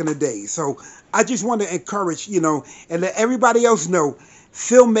it back in the day. So I just want to encourage, you know, and let everybody else know,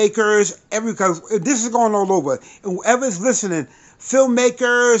 filmmakers, because this is going all over, and whoever's listening,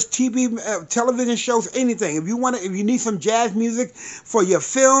 filmmakers, TV, television shows, anything. If you need some jazz music for your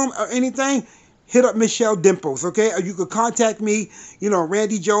film or anything, hit up Michelle Dimples, okay? Or you could contact me, you know,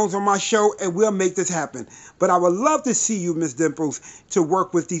 Randy Jones on my show, and we'll make this happen. But I would love to see you, Miss Dimples, to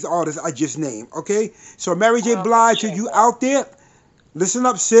work with these artists I just named, okay? So Mary J. Blige, are you out there? Listen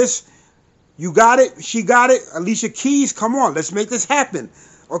up, sis. You got it. She got it. Alicia Keys, come on. Let's make this happen.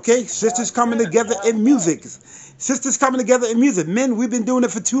 Okay? Sisters coming together in music. Sisters coming together in music. Men, we've been doing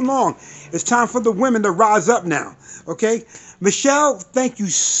it for too long. It's time for the women to rise up now. Okay? Michelle, thank you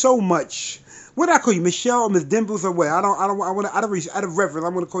so much. What do I call you? Michelle or Miss Dimples or what? I want to, out of reference,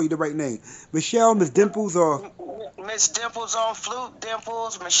 I'm going to call you the right name. Michelle, Miss Dimples, or Miss Dimples on flute,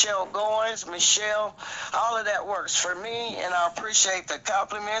 Dimples, Michelle Goins, Michelle, all of that works for me, and I appreciate the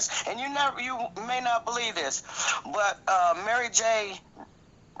compliments. And you may not believe this, but Mary J.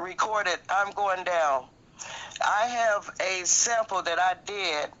 recorded "I'm Going Down." I have a sample that I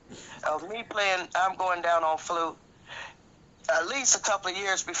did of me playing "I'm Going Down" on flute at least a couple of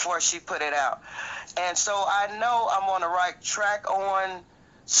years before she put it out. And so I know I'm on the right track on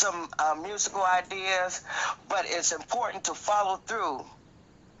some musical ideas, but it's important to follow through.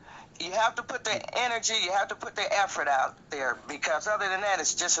 You have to put the energy, you have to put the effort out there, because other than that,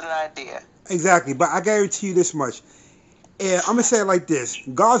 it's just an idea. Exactly, but I guarantee you this much. And I'm going to say it like this.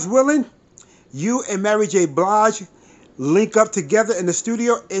 God's willing, you and Mary J. Blige link up together in the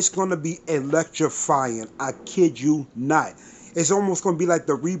studio, it's going to be electrifying. I kid you not. It's almost going to be like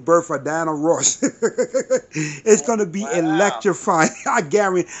the rebirth of Diana Ross. It's going to be electrifying. I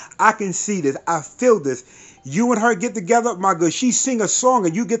guarantee. I can see this. I feel this. You and her get together, my good. She sing a song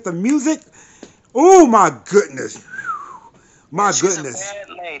and you get the music. Oh, my goodness. My She's a goodness. bad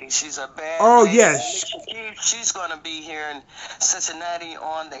lady. She's a bad Oh lady. yes. Alicia Keys, she's going to be here in Cincinnati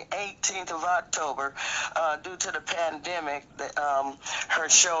on the 18th of October. Due to the pandemic, her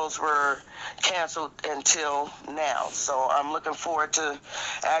shows were canceled until now. So I'm looking forward to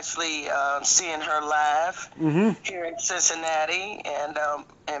actually seeing her live here in Cincinnati.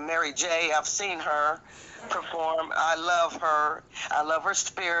 And Mary J, I've seen her perform. I love her. I love her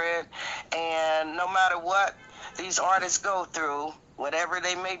spirit. And no matter what these artists go through, whatever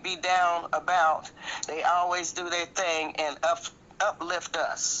they may be down about, they always do their thing and uplift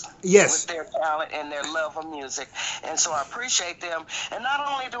us Yes. with their talent and their love of music. And so I appreciate them. And not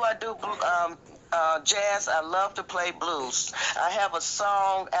only do I do jazz, I love to play blues. I have a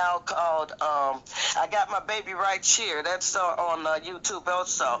song out called I Got My Baby Right Here. That's on YouTube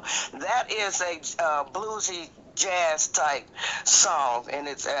also. That is a bluesy jazz type song, and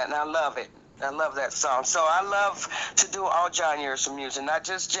I love it. I love that song. So I love to do all genres of music, not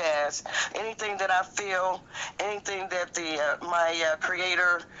just jazz. Anything that I feel, anything that my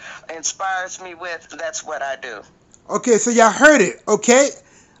creator inspires me with, that's what I do. Okay, so y'all heard it, okay?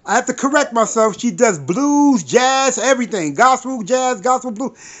 I have to correct myself. She does blues, jazz, everything. Gospel, jazz, gospel,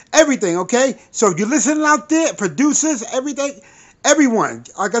 blues, everything, okay? So if you're listening out there, producers, everything, everyone.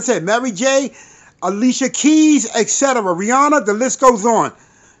 Like I said, Mary J, Alicia Keys, etc. Rihanna, the list goes on.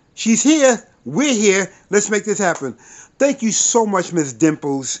 She's here. We're here. Let's make this happen. Thank you so much, Miss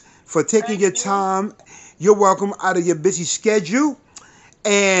Dimples, for taking your time. You're welcome out of your busy schedule.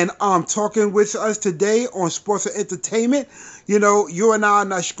 And talking with us today on Sports and Entertainment. You know, you and I are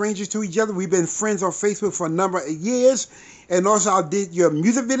not strangers to each other. We've been friends on Facebook for a number of years. And also I did your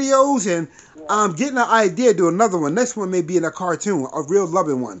music videos, and I'm getting an idea to do another one. Next one may be in a cartoon, a real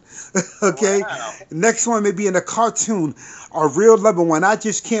loving one. Okay? Wow. Next one may be in a cartoon, a real loving one. I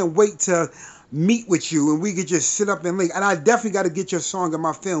just can't wait to meet with you and we could just sit up and link. And I definitely got to get your song in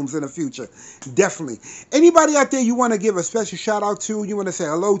my films in the future. Definitely. Anybody out there you want to give a special shout out to, you want to say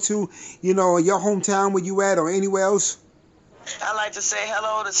hello to, you know, in your hometown where you at or anywhere else? I'd like to say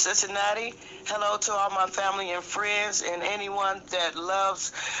hello to Cincinnati, hello to all my family and friends, and anyone that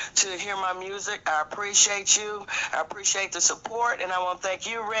loves to hear my music. I appreciate you. I appreciate the support, and I want to thank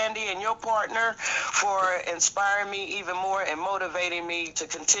you, Randy, and your partner for inspiring me even more and motivating me to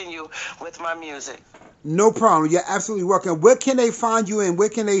continue with my music. No problem. You're absolutely welcome. Where can they find you, and where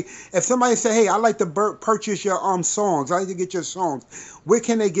can they, if somebody say, hey, I'd like to purchase your songs, I'd like to get your songs, where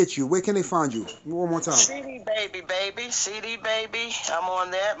can they get you? Where can they find you? One more time. CD Baby. I'm on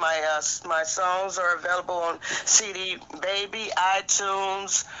that. My songs are available on CD Baby,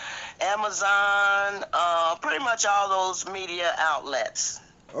 iTunes, Amazon, pretty much all those media outlets.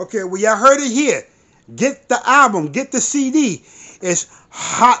 Okay, well, y'all heard it here. Get the album, get the CD. It's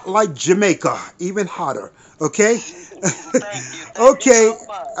hot like Jamaica, even hotter. Okay? Thank Okay. you so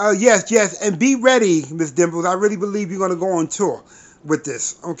much. Yes. And be ready, Miss Dimples. I really believe you're going to go on tour with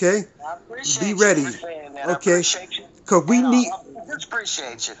this. Okay? I appreciate Be ready. you for saying that. Okay. I appreciate you. Because we need... I just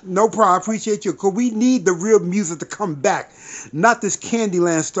appreciate you. No problem. I appreciate you. Because we need the real music to come back. Not this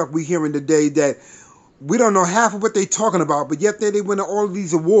Candyland stuff we hearing today that we don't know half of what they're talking about, but yet they win all of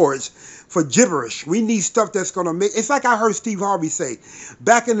these awards for gibberish. We need stuff that's going to make... It's like I heard Steve Harvey say,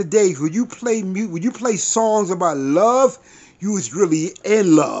 back in the days, when you play songs about love, you was really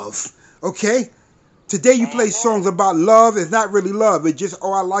in love. Okay? Today you play songs about love. It's not really love. It's just,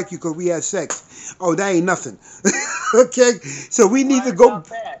 oh, I like you because we had sex. Oh, that ain't nothing. Okay? So we need to go...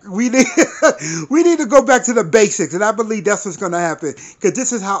 We need to go back to the basics, and I believe that's what's going to happen, because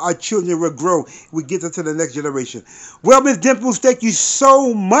this is how our children will grow. We get into the next generation. Well, Ms. Dimples, thank you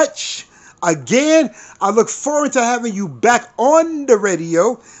so much. Again, I look forward to having you back on the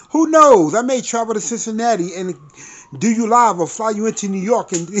radio. Who knows? I may travel to Cincinnati and do you live, or fly you into New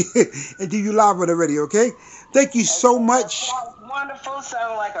York and do you live on the radio, okay? Thank you so much. Wonderful.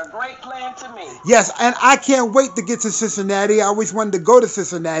 Sounds like a great plan to me. Yes, and I can't wait to get to Cincinnati. I always wanted to go to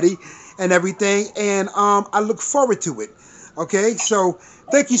Cincinnati and everything, and I look forward to it. Okay, so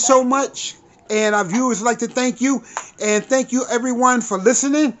thank you so much, and our viewers like to thank you, and thank you everyone for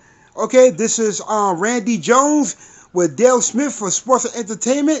listening. Okay, this is Randy Jones with Dale Smith for Sports and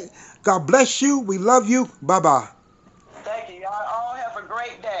Entertainment. God bless you. We love you. Bye-bye. Thank you. Y'all all have a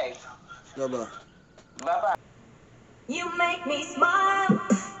great day. Bye-bye. Bye-bye. You make me smile.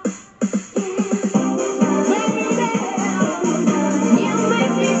 You make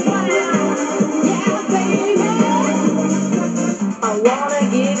me smile. Yeah, baby. I wanna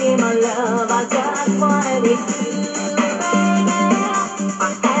give you my love. I just wanna be you, baby. I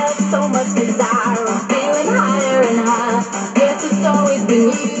have so much desire. I'm feeling higher and higher. Guess it's always been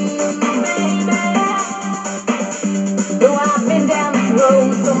you, baby. Though I've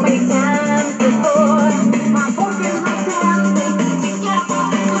road so many times before. My broken heart tells me to get on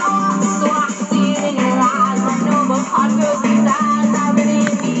the floor. So I can see it in your eyes. My noble heart goes inside. I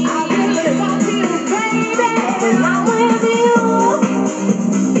really need. I really love you, baby. When I'm with you,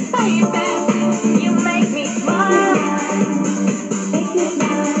 baby, you make me smile.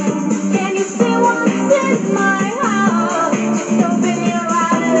 Can you see what's in my heart? Just open your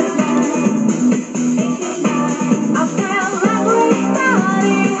eyes. I'll tell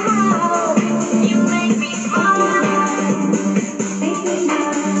everybody how you make me smile.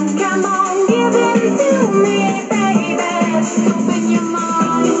 Come on, give it to me, baby. Open your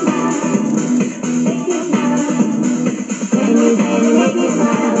mind. Can you make me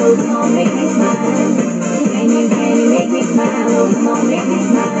smile? Oh, come on, make me smile. Can you make me smile? Oh, come on, make me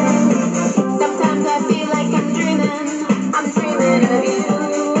smile. Sometimes I feel like I'm dreaming of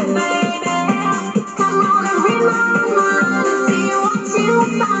you, baby. Come on and read my mind, see what you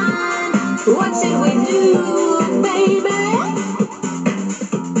find. What should we do, baby?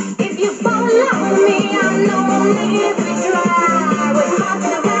 If you fall in love with me, I know only if we try. With hearts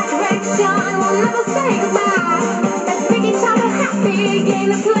in the right direction, we'll never say goodbye. Let's make each other happy, gain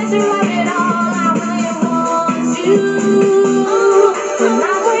the pleasure of it all. I really want you. When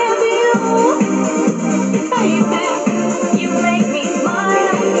I'm with you, baby, you make me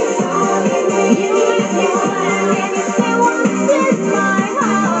smile. You make me smile. Can you say what's in my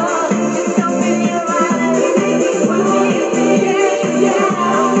heart? Just open your eyes. Yeah.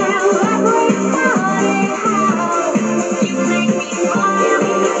 I'll tell everybody how you make me smile.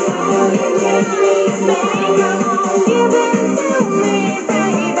 Baby, come on, give it to me,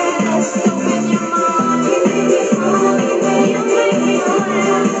 baby. Just open your mind. You make me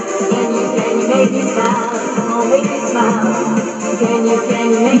smile. Can you make me smile? Come on, make me smile. Can you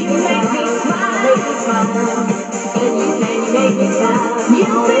make me smile? Make me smile. Can you make me smile?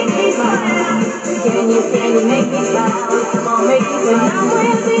 You make me smile. Can you make me smile? Come on, make me smile. I'm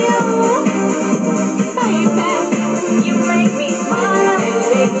with you, baby. You make me smile. Can you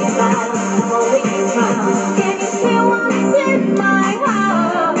make me smile? Come on, make me smile. Can you see what's in my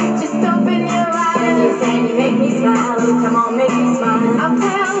heart? Just open your eyes. Can you make me smile? Come on, make me smile. I'll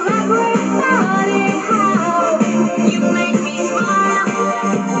tell everybody how you make me smile.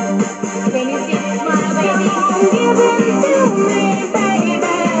 Can you see the smile, baby? Come on, give it to me,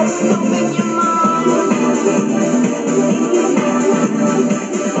 baby. Just open your mind.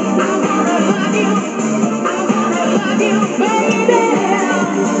 I wanna love you. I wanna love you, baby.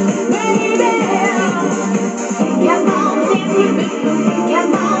 Baby. Come on, dance with me.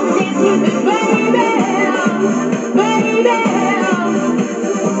 Come on, dance with me, baby. Baby.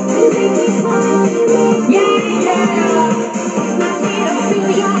 You make me smile. Yeah. I need to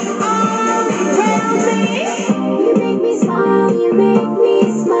feel your arms around me. You make me smile. You make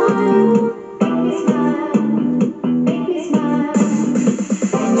me smile. Make me smile. Make me smile.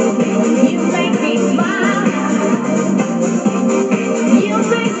 You make me smile. You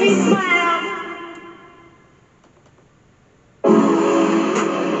make me smile.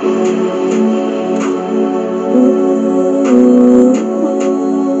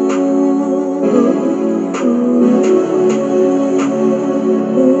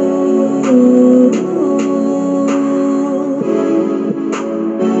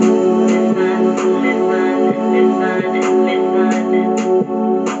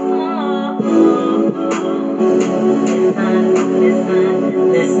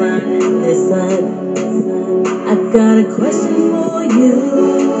 Listen, I've got a question for you.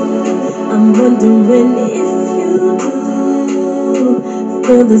 I'm wondering if you do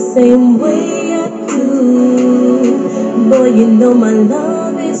feel the same way I do. Boy, you know my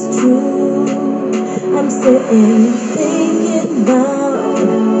love is true. I'm sitting thinking about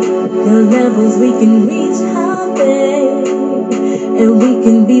the levels we can reach out there, and we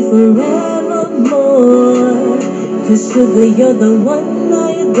can be forevermore. 'Cause sugar, you're the one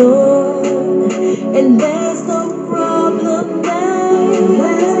I adore, and there's no problem there.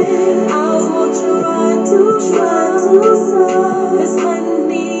 I will try to solve. 'Cause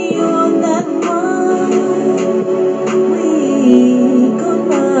honey, you're that one we could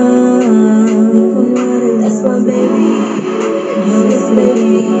run. That's my baby. You're this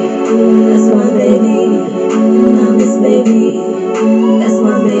baby. That's my baby. I'm this baby. That's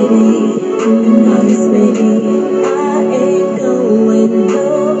my baby. I'm this baby. I ain't going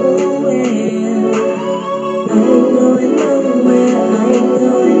nowhere.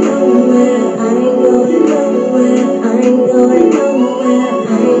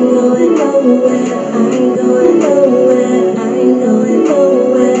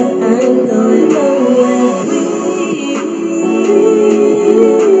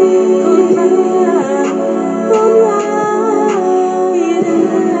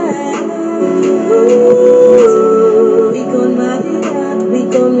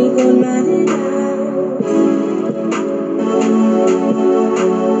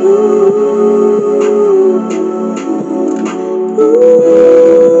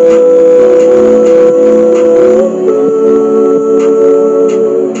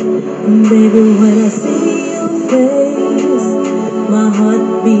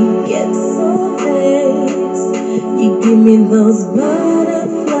 baby gets so fast. You give me those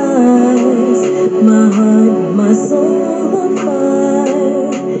butterflies. My heart, my soul on fire.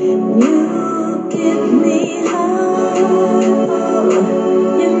 You get me high. Oh,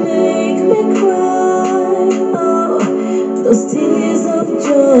 you make me cry. Oh, those tears of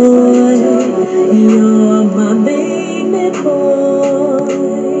joy. You're my baby boy.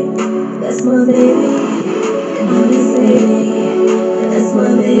 That's my baby. And I'm his baby. That's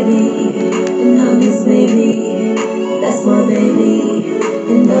my baby. And I'm his baby. That's my baby.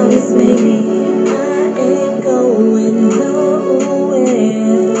 And I'm his baby. I ain't going nowhere.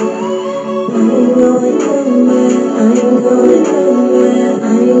 I ain't going nowhere. I ain't going nowhere.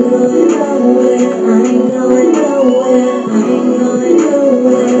 I ain't going nowhere. I ain't going nowhere. I ain't going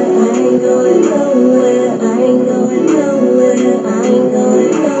nowhere. I ain't going nowhere. I ain't going nowhere. I ain't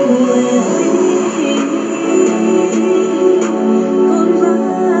going nowhere.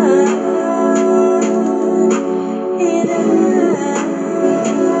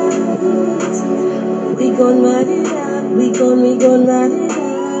 We gon' ride it out. We gon' ride it out.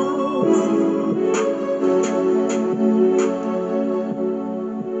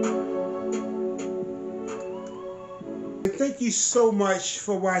 Thank you so much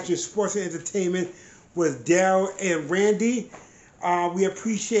for watching Sports and Entertainment with Dell and Randy. We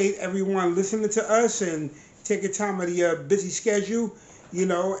appreciate everyone listening to us and taking time out of your busy schedule,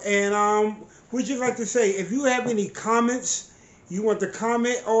 and we'd just like to say, if you have any comments, you want to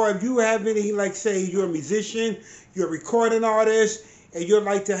comment, or if you have any, like, say you're a musician, you're a recording artist, and you'd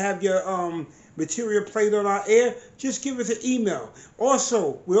like to have your material played on our air, just give us an email.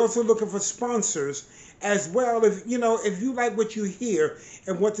 Also, we're also looking for sponsors as well. If you like what you hear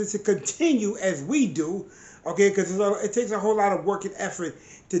and want it to continue as we do, okay, because it takes a whole lot of work and effort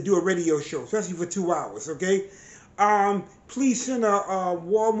to do a radio show, especially for 2 hours, okay. Please send a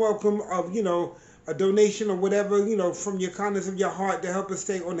warm welcome of a donation or whatever, from your kindness of your heart to help us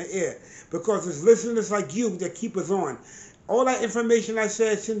stay on the air, because it's listeners like you that keep us on. All that information I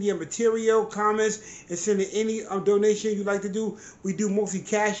said, send your material, comments, and send any donation you'd like to do. We do mostly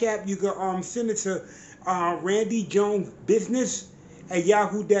Cash App. You can send it to Randy Jones Business at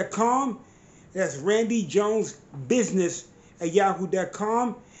yahoo.com. That's Randy Jones Business at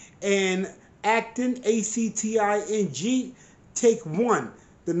yahoo.com. And Acting, ACTING, take one,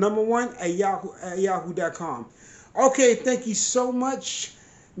 the number one at yahoo.com. Okay, thank you so much.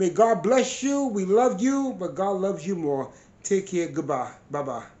 May God bless you. We love you, but God loves you more. Take care. Goodbye.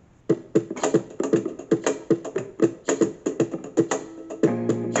 Bye-bye.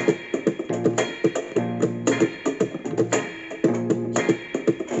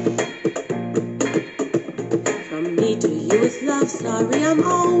 From me to you it's love. Sorry, I'm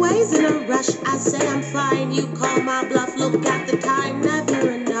always in a rush. I say I'm fine, you call my bluff. Look at the time, never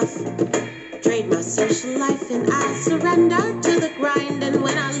enough. Trade my social life and I surrender to the grind. And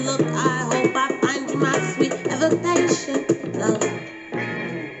when I look, I hope I find you, my sweet, ever patient love.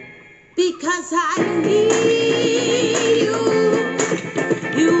 Because I need you.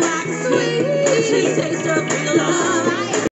 You are the sweet taste of